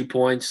those 2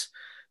 points.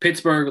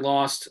 Pittsburgh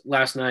lost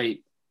last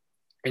night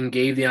and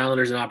gave the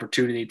Islanders an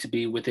opportunity to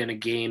be within a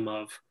game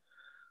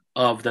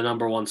of the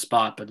number 1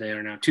 spot, but they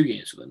are now 2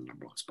 games within the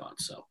number 1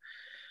 spot. So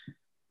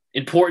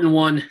important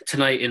one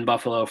tonight in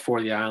Buffalo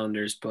for the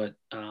Islanders. But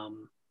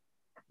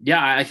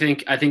I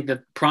think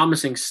the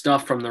promising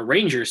stuff from the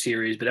Rangers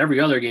series, but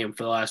every other game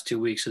for the last 2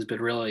 weeks has been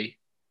really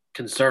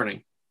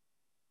concerning.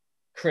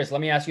 Chris,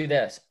 let me ask you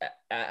this.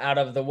 Out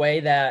of the way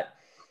that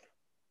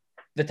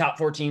the top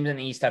 4 teams in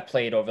the East have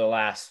played over the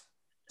last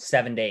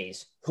 7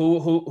 days,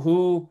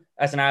 who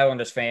as an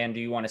Islanders fan, do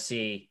you want to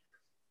see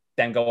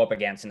them go up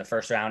against in the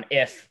first round?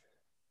 If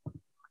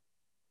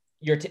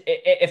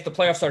if the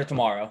playoffs started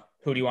tomorrow,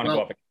 who do you want to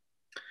go up against?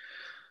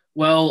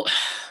 Well,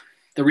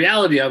 the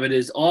reality of it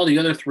is all the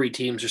other 3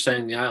 teams are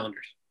saying the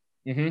Islanders.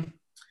 Mm-hmm.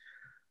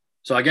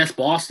 So I guess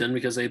Boston,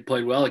 because they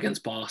played well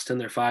against Boston,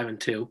 they're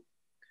 5-2.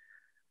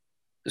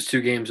 Those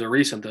 2 games are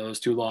recent, those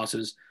 2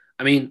 losses.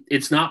 I mean,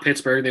 it's not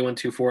Pittsburgh. They went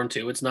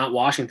 4-2. It's not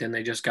Washington.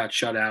 They just got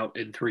shut out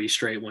in 3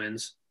 straight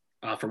wins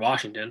for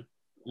Washington.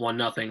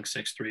 1-0,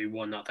 6-3,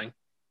 1-0.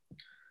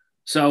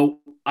 So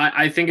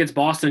I think it's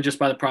Boston just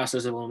by the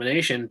process of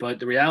elimination. But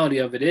the reality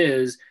of it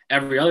is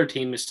every other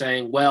team is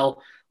saying,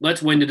 well,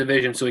 let's win the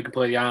division so we can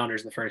play the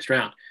Islanders in the first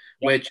round,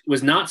 which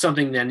was not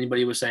something that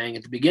anybody was saying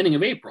at the beginning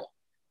of April.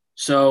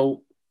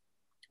 So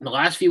the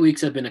last few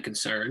weeks have been a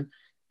concern.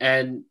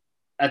 And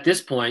at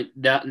this point,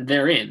 that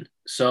they're in.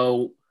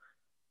 So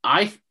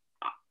I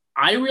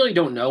really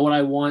don't know what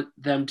I want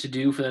them to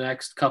do for the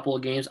next couple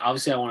of games.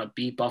 Obviously, I want to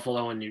beat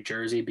Buffalo and New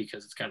Jersey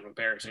because it's kind of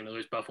embarrassing to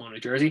lose Buffalo and New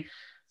Jersey.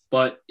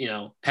 But,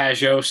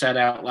 Pajot sat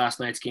out last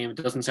night's game. It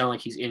doesn't sound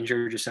like he's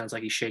injured. It just sounds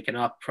like he's shaken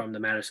up from the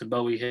Madison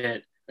Bowie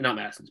hit. Not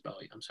Madison's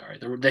Bowie, I'm sorry.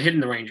 The hit in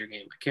the Ranger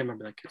game. I can't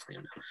remember that kid's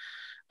name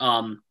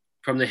now.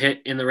 From the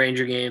hit in the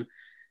Ranger game.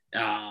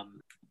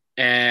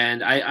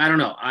 And I don't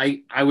know.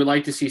 I would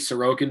like to see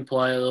Sorokin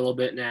play a little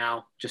bit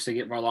now just to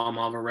get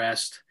Varlamov a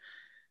rest.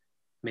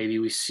 Maybe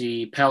we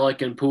see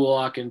Pelech and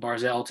Pulak and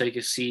Barzal take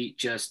a seat.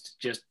 Just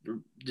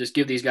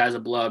give these guys a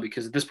blow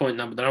because at this point,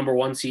 the number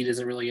 1 seed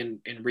isn't really in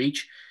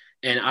reach.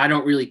 And I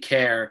don't really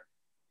care.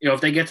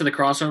 If they get to the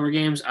crossover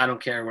games, I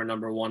don't care where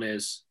number 1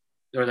 is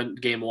or the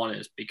game 1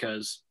 is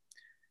because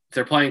if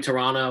they're playing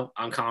Toronto,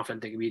 I'm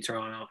confident they can beat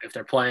Toronto. If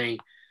they're playing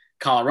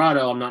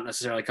Colorado, I'm not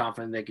necessarily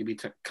confident they can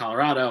beat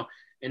Colorado.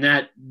 And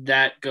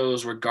that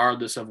goes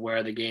regardless of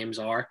where the games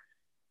are.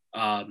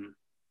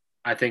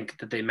 I think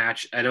that they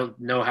match. I don't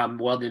know how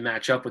well they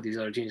match up with these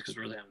other teams because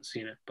we really haven't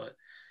seen it, but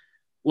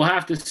we'll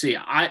have to see.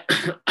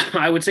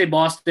 I would say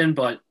Boston,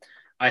 but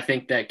I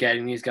think that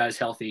getting these guys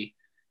healthy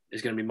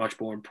is going to be much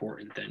more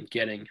important than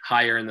getting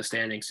higher in the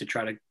standings to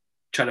try to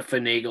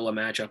finagle a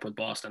matchup with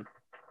Boston.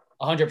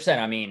 100%.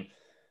 I mean,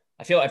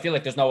 I feel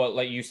like there's no,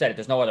 like you said,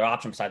 there's no other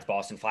option besides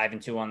Boston.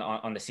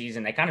 5-2 on the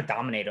season. They kind of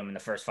dominated them in the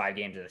first 5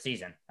 games of the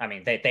season. I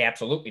mean, they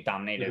absolutely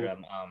dominated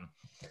them.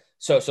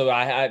 So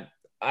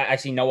I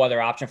see no other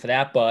option for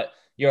that. But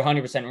you're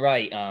 100%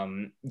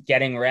 right.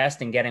 Getting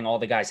rest and getting all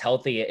the guys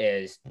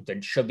healthy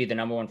should be the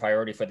number 1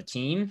 priority for the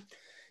team.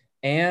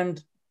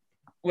 And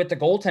with the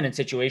goaltending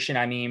situation,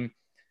 I mean,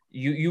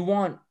 you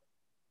want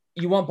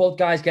both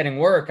guys getting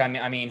work. I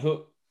mean,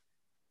 who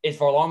is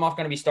Varlamov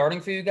going to be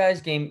starting for you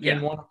guys game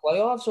one of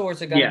playoffs, or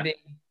is it going to be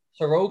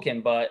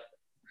Sorokin? But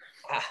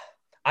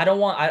I don't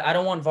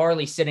want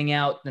Varley sitting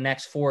out the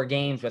next 4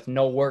 games with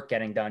no work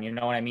getting done. You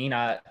know what I mean?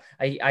 I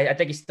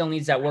think he still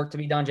needs that work to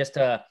be done just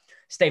to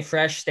stay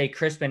fresh, stay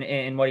crisp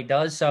in what he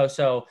does.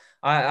 So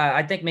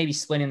I think maybe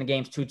splitting the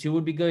games 2-2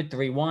 would be good.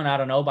 3-1, I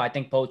don't know, but I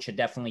think both should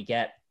definitely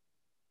get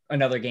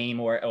another game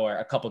or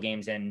a couple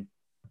games in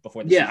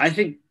before the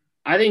season.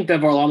 I think that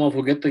Varlamov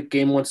will get the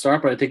game 1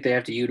 start, but I think they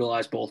have to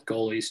utilize both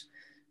goalies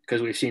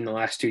because we've seen the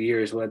last 2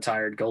 years what a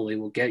tired goalie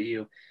will get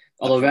you.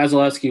 Although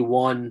Vasilevsky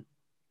won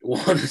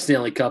the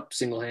Stanley Cup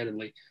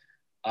single-handedly.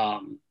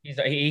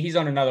 He's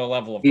on another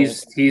level of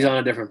he's on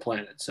a different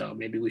planet, so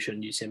maybe we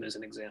shouldn't use him as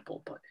an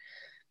example. But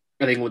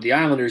I think with the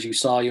Islanders, you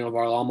saw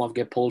Varlamov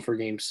get pulled for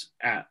games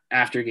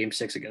after Game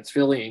 6 against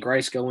Philly, and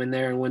Greiss go in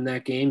there and win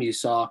that game. You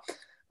saw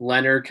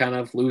Leonard kind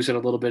of lose it a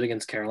little bit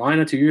against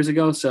Carolina 2 years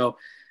ago. So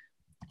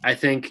I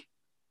think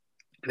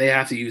they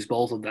have to use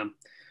both of them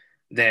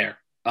there.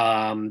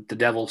 The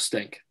Devils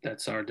stink.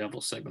 That's our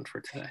Devils segment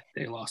for today.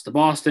 They lost to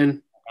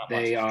Boston.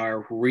 They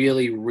are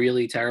really,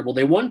 really terrible.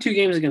 They won 2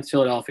 games against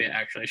Philadelphia,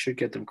 actually. I should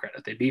give them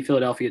credit. They beat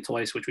Philadelphia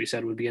twice, which we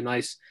said would be a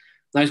nice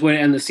way to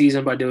end the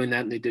season by doing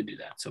that, and they did do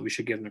that. So we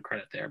should give them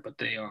credit there, but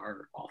they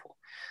are awful.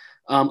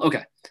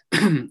 Okay.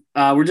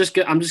 I'm just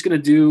going to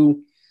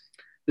do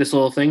this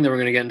little thing, then we're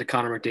going to get into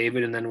Connor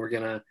McDavid, and then we're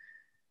going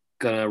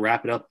to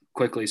wrap it up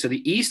quickly. So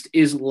the East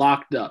is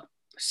locked up.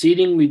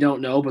 Seeding, we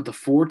don't know, but the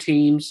 4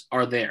 teams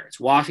are there. It's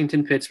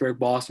Washington, Pittsburgh,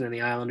 Boston, and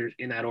the Islanders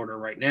in that order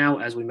right now,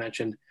 as we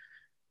mentioned,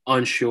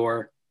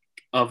 unsure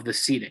of the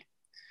seeding.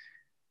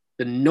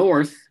 The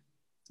North,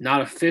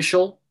 not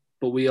official,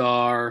 but we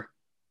are,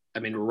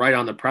 right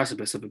on the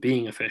precipice of it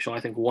being official.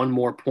 I think 1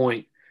 more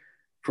point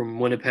from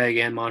Winnipeg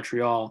and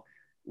Montreal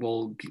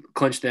will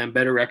clinch them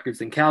better records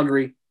than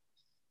Calgary.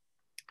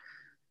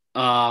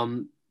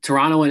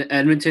 Toronto and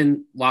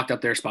Edmonton locked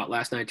up their spot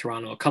last night.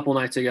 Toronto a couple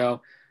nights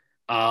ago.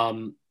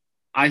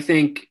 I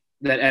think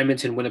that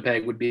Edmonton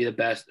Winnipeg would be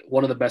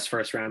one of the best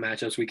first round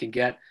matchups we can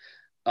get.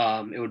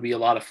 It would be a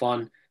lot of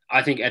fun.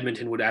 I think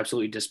Edmonton would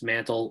absolutely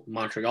dismantle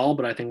Montreal,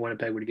 but I think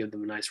Winnipeg would give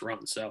them a nice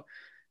run. So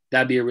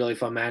that'd be a really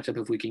fun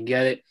matchup if we can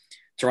get it.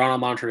 Toronto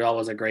Montreal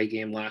was a great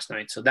game last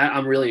night, so that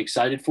I'm really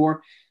excited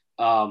for.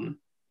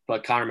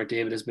 But Connor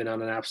McDavid has been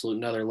on an absolute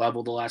another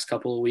level the last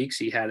couple of weeks.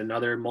 He had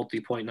another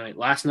multi-point night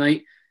last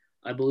night,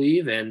 I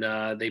believe, and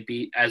they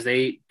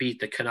beat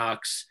the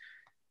Canucks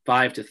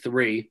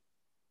 5-3.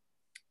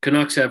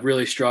 Canucks have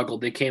really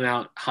struggled. They came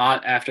out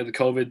hot after the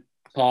COVID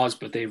pause,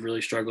 but they've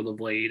really struggled of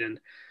late. And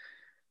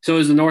so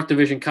as the North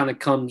Division kind of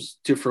comes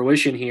to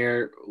fruition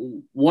here,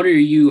 what are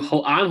you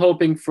I'm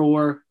hoping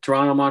for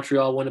Toronto,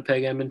 Montreal,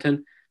 Winnipeg,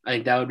 Edmonton. I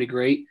think that would be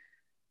great.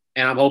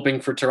 And I'm hoping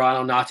for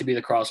Toronto not to be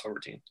the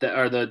crossover team,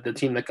 or the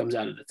team that comes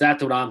out of it.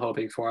 That's what I'm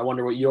hoping for. I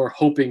wonder what you're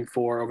hoping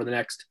for over the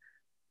next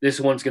 – this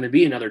one's going to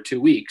be another 2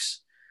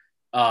 weeks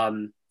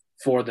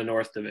for the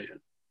North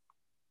Division.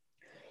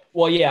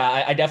 Well,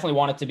 yeah, I definitely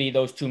want it to be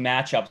those 2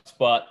 matchups.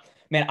 But,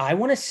 man, I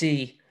want to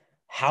see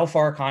how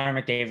far Connor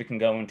McDavid can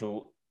go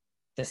into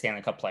the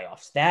Stanley Cup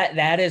playoffs.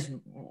 That is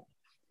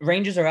 –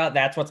 Rangers are out.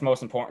 That's what's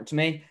most important to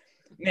me.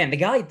 Man, the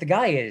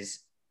guy is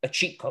a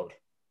cheat code.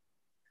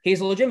 He's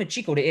a legitimate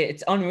cheat code.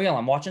 It's unreal.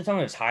 I'm watching some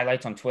of his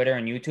highlights on Twitter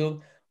and YouTube.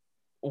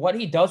 What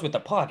he does with the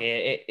puck,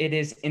 it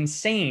is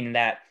insane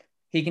that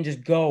he can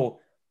just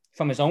go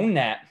from his own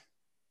net,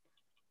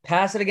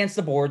 pass it against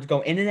the boards,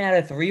 go in and out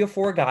of 3 or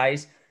 4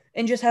 guys,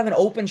 and just have an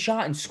open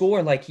shot and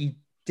score like he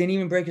didn't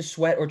even break a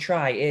sweat or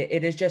try.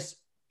 It is just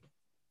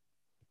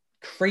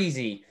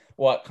crazy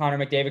what Connor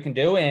McDavid can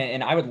do,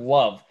 and I would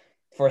love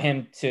for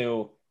him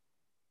to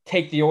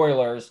take the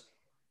Oilers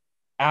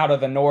out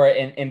of the North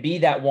and be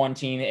that one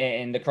team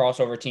in the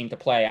crossover team to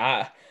play.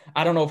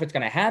 I don't know if it's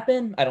going to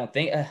happen. I don't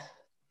think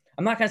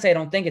I'm not going to say I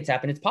don't think it's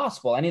happened. It's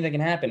possible. Anything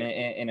can happen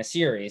in a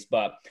series,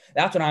 but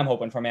that's what I'm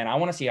hoping for, man. I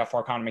want to see how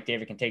far Connor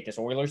McDavid can take this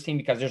Oilers team,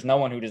 because there's no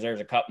one who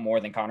deserves a cup more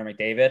than Connor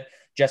McDavid,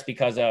 just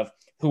because of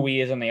who he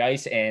is on the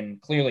ice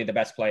and clearly the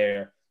best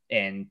player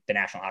in the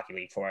National Hockey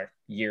League for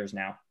years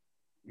now.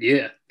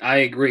 Yeah, I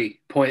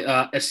agree.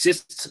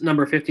 Assists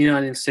number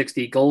 59 and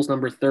 60, goals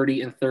number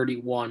 30 and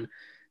 31.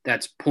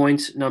 That's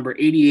points number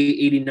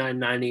 88, 89,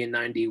 90, and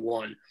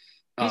 91.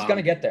 He's going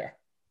to get there.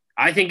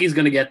 I think he's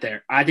going to get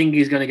there. I think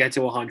he's going to get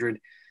to 100.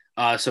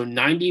 So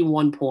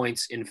 91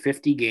 points in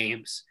 50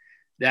 games.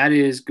 That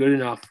is good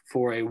enough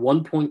for a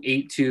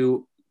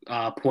 1.82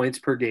 points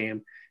per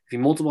game. If you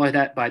multiply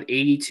that by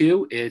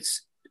 82,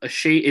 it's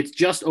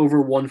just over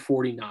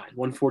 149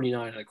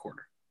 and a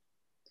quarter.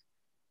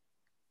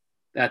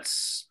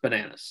 That's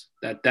bananas.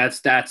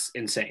 That's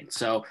insane.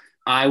 So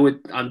I'm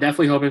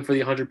definitely hoping for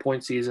the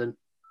 100-point season.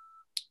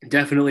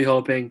 Definitely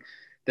hoping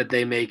that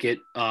they make it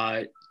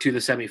to the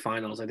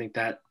semifinals. I think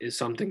that is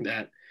something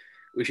that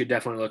we should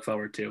definitely look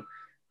forward to.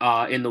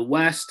 In the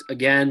West,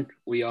 again,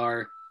 we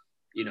are,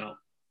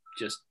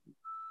 just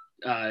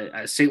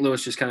St.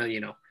 Louis just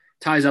kind of,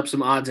 ties up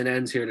some odds and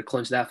ends here to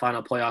clinch that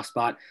final playoff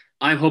spot.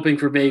 I'm hoping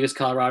for Vegas,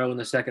 Colorado in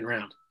the second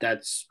round.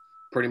 That's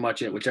pretty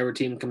much it. Whichever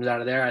team comes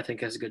out of there, I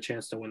think has a good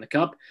chance to win the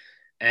cup.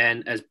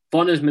 And as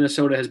fun as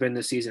Minnesota has been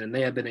this season, and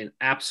they have been an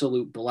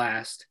absolute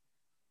blast,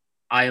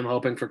 I am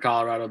hoping for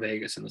Colorado,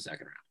 Vegas in the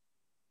second round.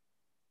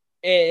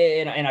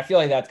 And I feel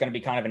like that's going to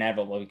be kind of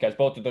inevitable because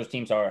both of those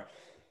teams are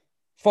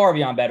far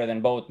beyond better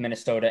than both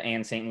Minnesota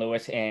and St.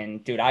 Louis.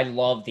 And, dude, I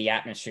love the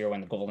atmosphere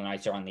when the Golden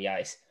Knights are on the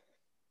ice.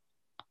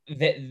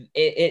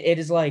 It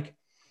is like,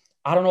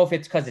 I don't know if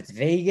it's because it's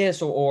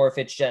Vegas or if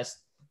it's just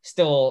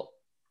still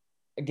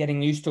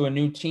getting used to a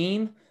new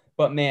team.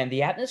 But, man,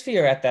 the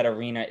atmosphere at that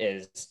arena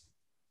is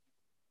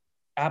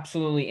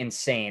absolutely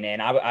insane.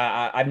 And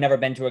I've never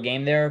been to a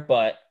game there,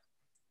 but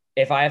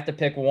if I have to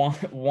pick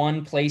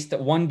one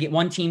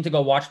team to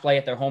go watch play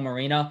at their home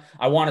arena,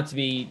 I want it to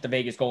be the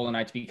Vegas Golden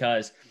Knights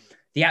because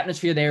the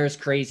atmosphere there is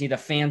crazy. The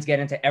fans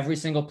get into every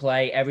single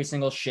play, every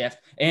single shift,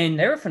 and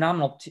they're a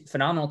phenomenal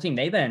team.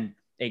 They've been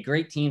a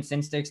great team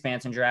since the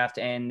expansion draft,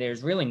 and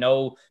there's really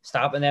no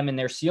stopping them, and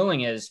their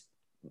ceiling is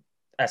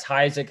as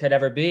high as it could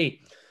ever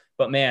be.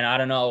 But, man, I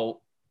don't know.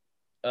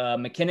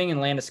 McKinnon and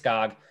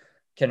Landeskog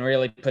can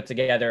really put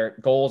together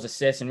goals,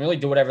 assists, and really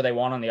do whatever they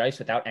want on the ice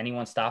without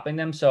anyone stopping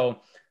them. So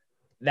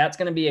that's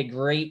going to be a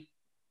great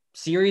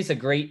series, a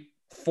great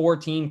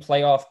 4-team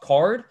playoff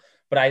card.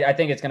 But I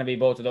think it's going to be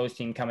both of those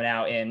teams coming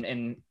out.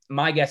 And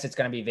my guess it's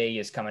going to be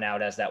Vegas coming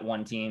out as that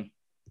one team.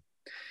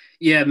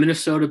 Yeah,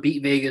 Minnesota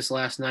beat Vegas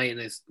last night and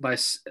it's by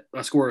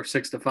a score of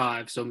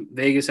 6-5. So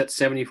Vegas at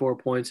 74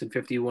 points in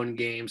 51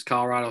 games,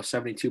 Colorado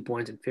 72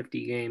 points in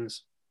 50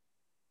 games,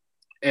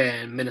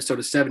 and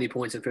Minnesota 70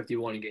 points in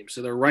 51 games.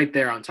 So they're right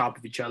there on top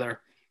of each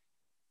other.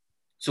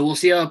 So we'll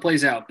see how it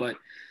plays out, but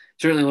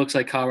certainly looks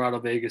like Colorado,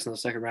 Vegas in the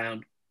second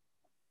round,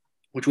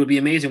 which would be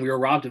amazing. We were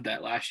robbed of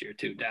that last year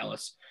too.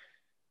 Dallas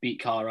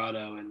beat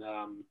Colorado in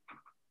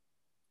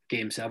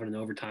Game 7 in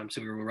overtime,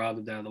 so we were robbed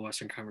of that in the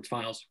Western Conference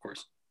Finals. Of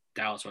course,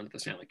 Dallas went to the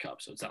Stanley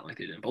Cup, so it's not like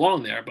they didn't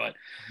belong there, but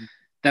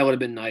that would have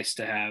been nice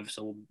to have.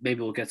 So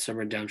maybe we'll get some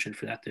redemption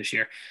for that this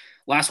year.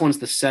 Last one's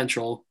the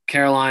Central.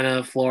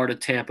 Carolina, Florida,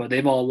 Tampa.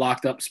 They've all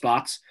locked up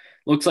spots.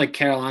 Looks like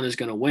Carolina's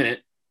going to win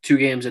it. 2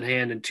 games in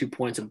hand and 2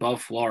 points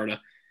above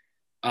Florida.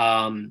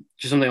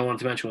 Just something I wanted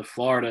to mention with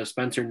Florida,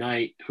 Spencer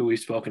Knight, who we've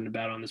spoken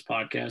about on this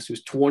podcast,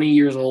 who's 20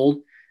 years old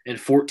in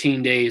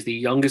 14 days, the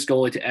youngest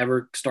goalie to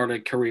ever start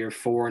a career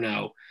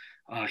 4-0.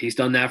 He's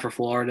done that for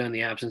Florida in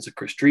the absence of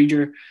Chris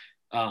Driedger.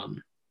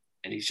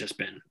 And he's just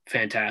been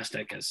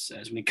fantastic as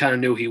we kind of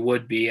knew he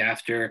would be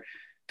after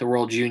the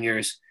World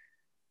Juniors.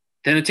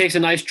 Then it takes a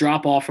nice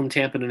drop off from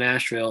Tampa to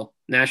Nashville.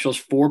 Nashville's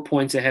 4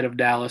 points ahead of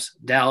Dallas.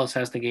 Dallas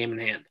has the game in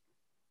hand.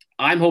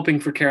 I'm hoping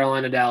for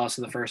Carolina, Dallas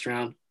in the first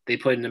round. They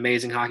played an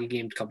amazing hockey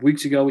game a couple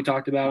weeks ago. We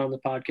talked about on the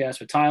podcast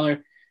with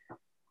Tyler.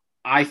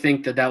 I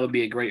think that would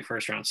be a great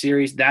first round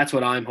series. That's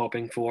what I'm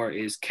hoping for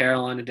is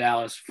Carolina,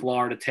 Dallas,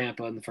 Florida,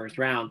 Tampa in the first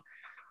round.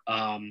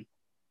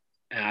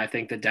 And I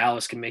think that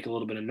Dallas can make a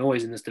little bit of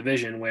noise in this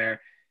division where,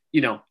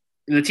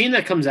 the team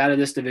that comes out of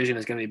this division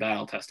is going to be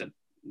battle tested,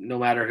 no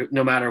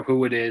matter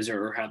who it is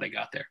or how they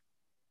got there.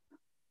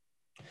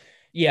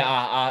 Yeah,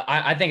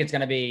 I think it's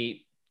going to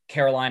be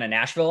Carolina,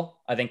 Nashville.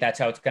 I think that's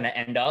how it's going to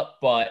end up.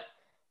 But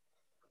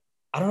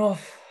I don't know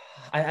if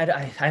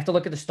I have to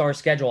look at the Stars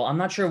schedule. I'm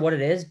not sure what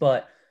it is,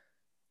 but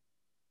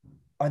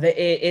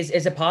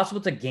is it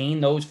possible to gain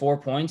those 4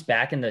 points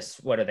back in this?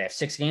 What do they have?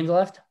 6 games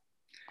left?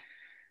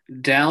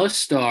 Dallas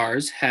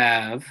Stars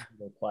have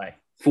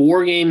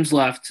 4 games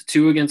left,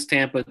 2 against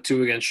Tampa,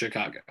 2 against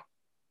Chicago.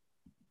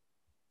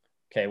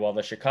 Okay, well,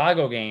 the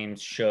Chicago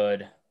games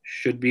should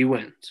be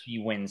wins. Be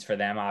wins for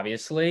them,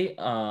 obviously.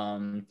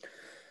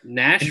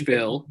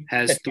 Nashville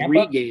has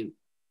 3 games.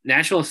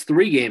 Nashville has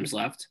 3 games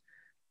left.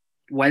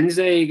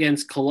 Wednesday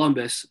against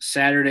Columbus,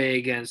 Saturday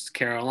against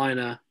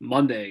Carolina,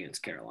 Monday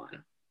against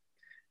Carolina.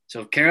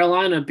 So if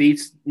Carolina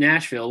beats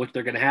Nashville, which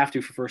they're going to have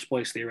to for first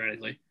place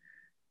theoretically,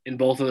 in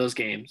both of those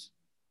games,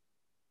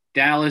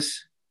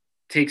 Dallas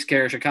takes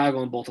care of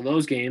Chicago in both of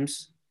those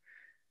games,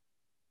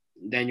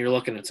 then you're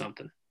looking at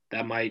something.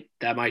 That might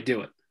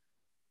do it.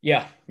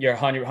 Yeah, you're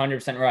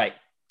 100% right.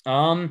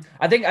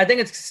 I think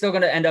it's still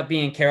going to end up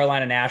being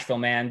Carolina, Nashville,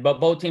 man. But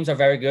both teams are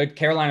very good.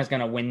 Carolina's going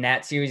to win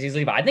that series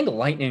easily, but I think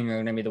Lightning are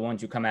going to be the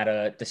ones who come out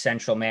of the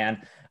Central,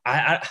 man.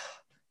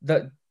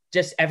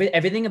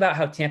 Everything about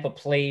how Tampa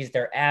plays,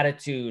 their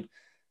attitude,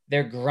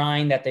 their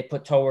grind that they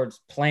put towards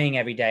playing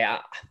every day.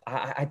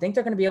 I think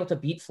they're going to be able to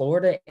beat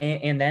Florida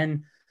and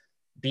then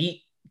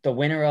beat the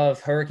winner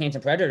of Hurricanes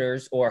and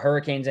Predators, or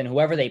Hurricanes and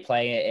whoever they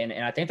play. And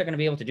I think they're going to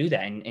be able to do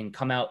that and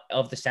come out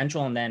of the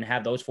Central and then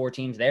have those 4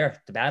 teams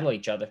there to battle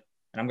each other.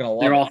 And I'm going to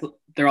love it.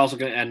 They're also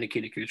going to add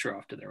Nikita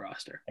Kucherov to their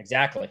roster.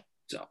 Exactly.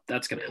 So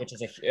that's going to help.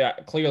 Which is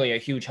clearly a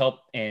huge help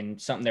and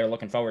something they're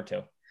looking forward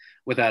to.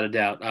 Without a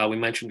doubt. We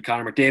mentioned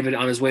Connor McDavid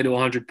on his way to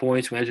 100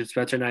 points. We mentioned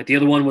Spencer Knight. The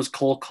other one was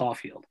Cole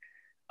Caulfield.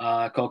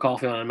 Cole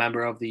Caulfield, a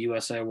member of the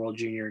USA World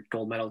Junior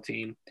gold medal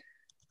team.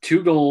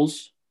 2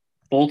 goals,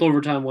 both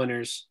overtime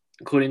winners,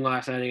 including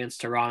last night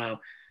against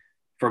Toronto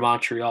for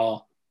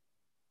Montreal.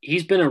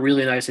 he's been a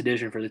really nice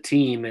addition for the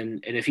team.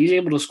 And if he's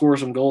able to score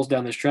some goals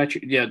down the stretch,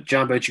 yeah,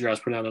 John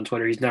Buccigross put out on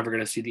Twitter, he's never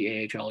going to see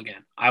the AHL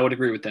again. I would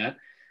agree with that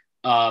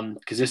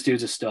because this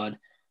dude's a stud.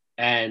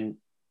 And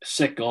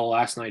sick goal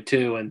last night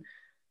too. And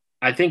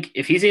I think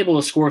if he's able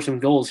to score some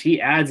goals, he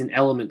adds an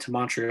element to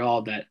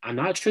Montreal that I'm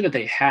not sure that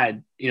they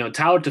had. You know,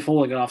 Tyler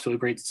Toffoli got off to a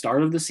great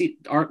start of the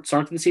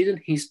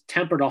season. He's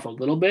tempered off a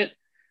little bit.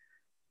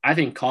 I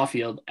think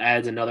Caulfield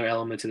adds another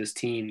element to this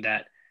team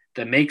that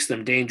makes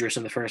them dangerous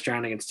in the first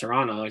round against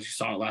Toronto, as you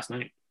saw it last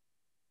night.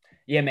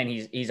 Yeah, man,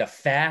 he's a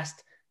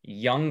fast,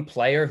 young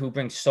player who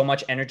brings so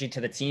much energy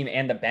to the team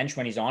and the bench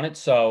when he's on it.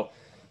 So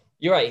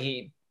you're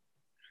right.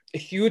 A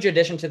huge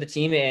addition to the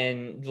team,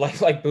 and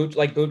like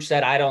Booch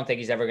said, I don't think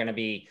he's ever going to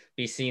be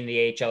seeing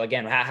the AHL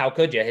again. How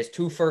could you? His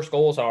 2 first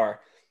goals are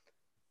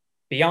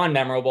beyond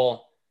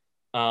memorable.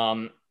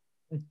 2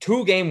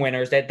 game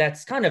winners.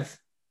 That's kind of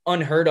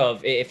unheard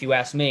of, if you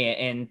ask me.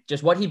 And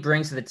just what he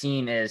brings to the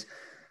team is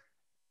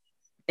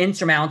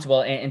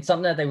insurmountable and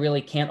something that they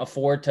really can't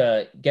afford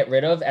to get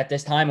rid of at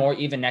this time or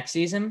even next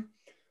season.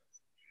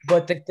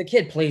 But the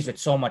kid plays with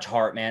so much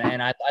heart, man.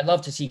 And I'd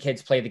love to see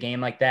kids play the game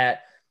like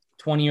that.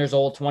 20 years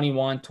old,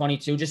 21,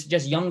 22,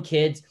 just young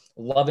kids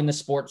loving the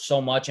sport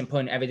so much and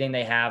putting everything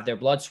they have, their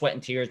blood, sweat,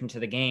 and tears into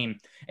the game,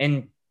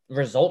 and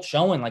results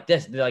showing like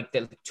this, like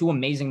the 2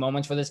 amazing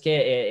moments for this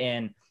kid.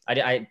 And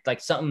I like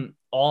something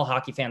all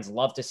hockey fans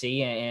love to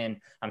see. And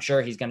I'm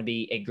sure he's going to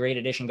be a great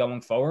addition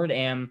going forward.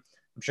 And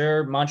I'm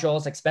sure Montreal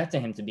is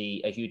expecting him to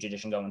be a huge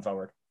addition going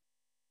forward.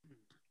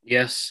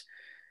 Yes,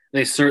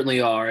 they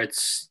certainly are.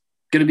 It's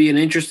going to be an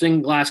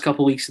interesting last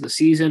couple weeks of the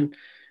season.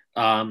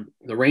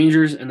 The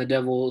Rangers and the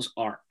Devils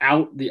are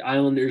out. The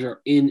Islanders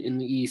are in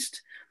the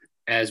East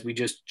as we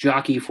just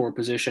jockey for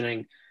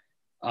positioning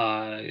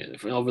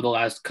over the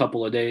last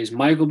couple of days.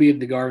 Mike will be at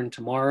the Garden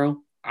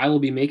tomorrow. I will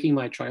be making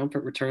my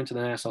triumphant return to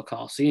the Nassau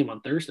Coliseum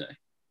on Thursday.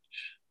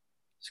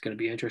 It's going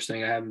to be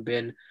interesting. I haven't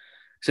been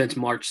since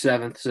March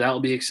 7th, so that will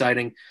be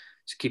exciting.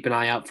 So keep an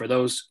eye out for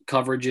those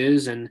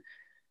coverages. And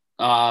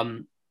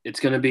it's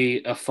going to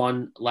be a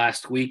fun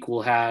last week.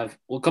 We'll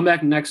come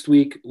back next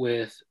week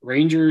with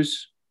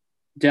Rangers,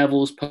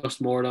 Devils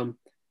postmortem,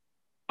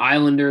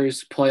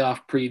 Islanders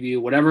playoff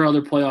preview, whatever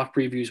other playoff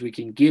previews we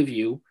can give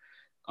you,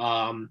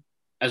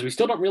 as we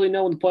still don't really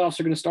know when the playoffs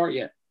are going to start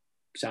yet.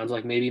 Sounds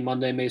like maybe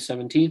Monday, May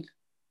 17th,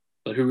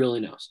 but who really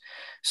knows?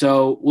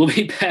 So we'll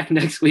be back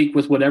next week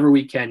with whatever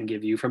we can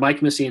give you. For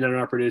Mike Messina and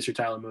our producer,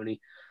 Tyler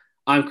Mooney,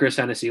 I'm Chris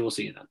Hennessy. We'll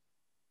see you then.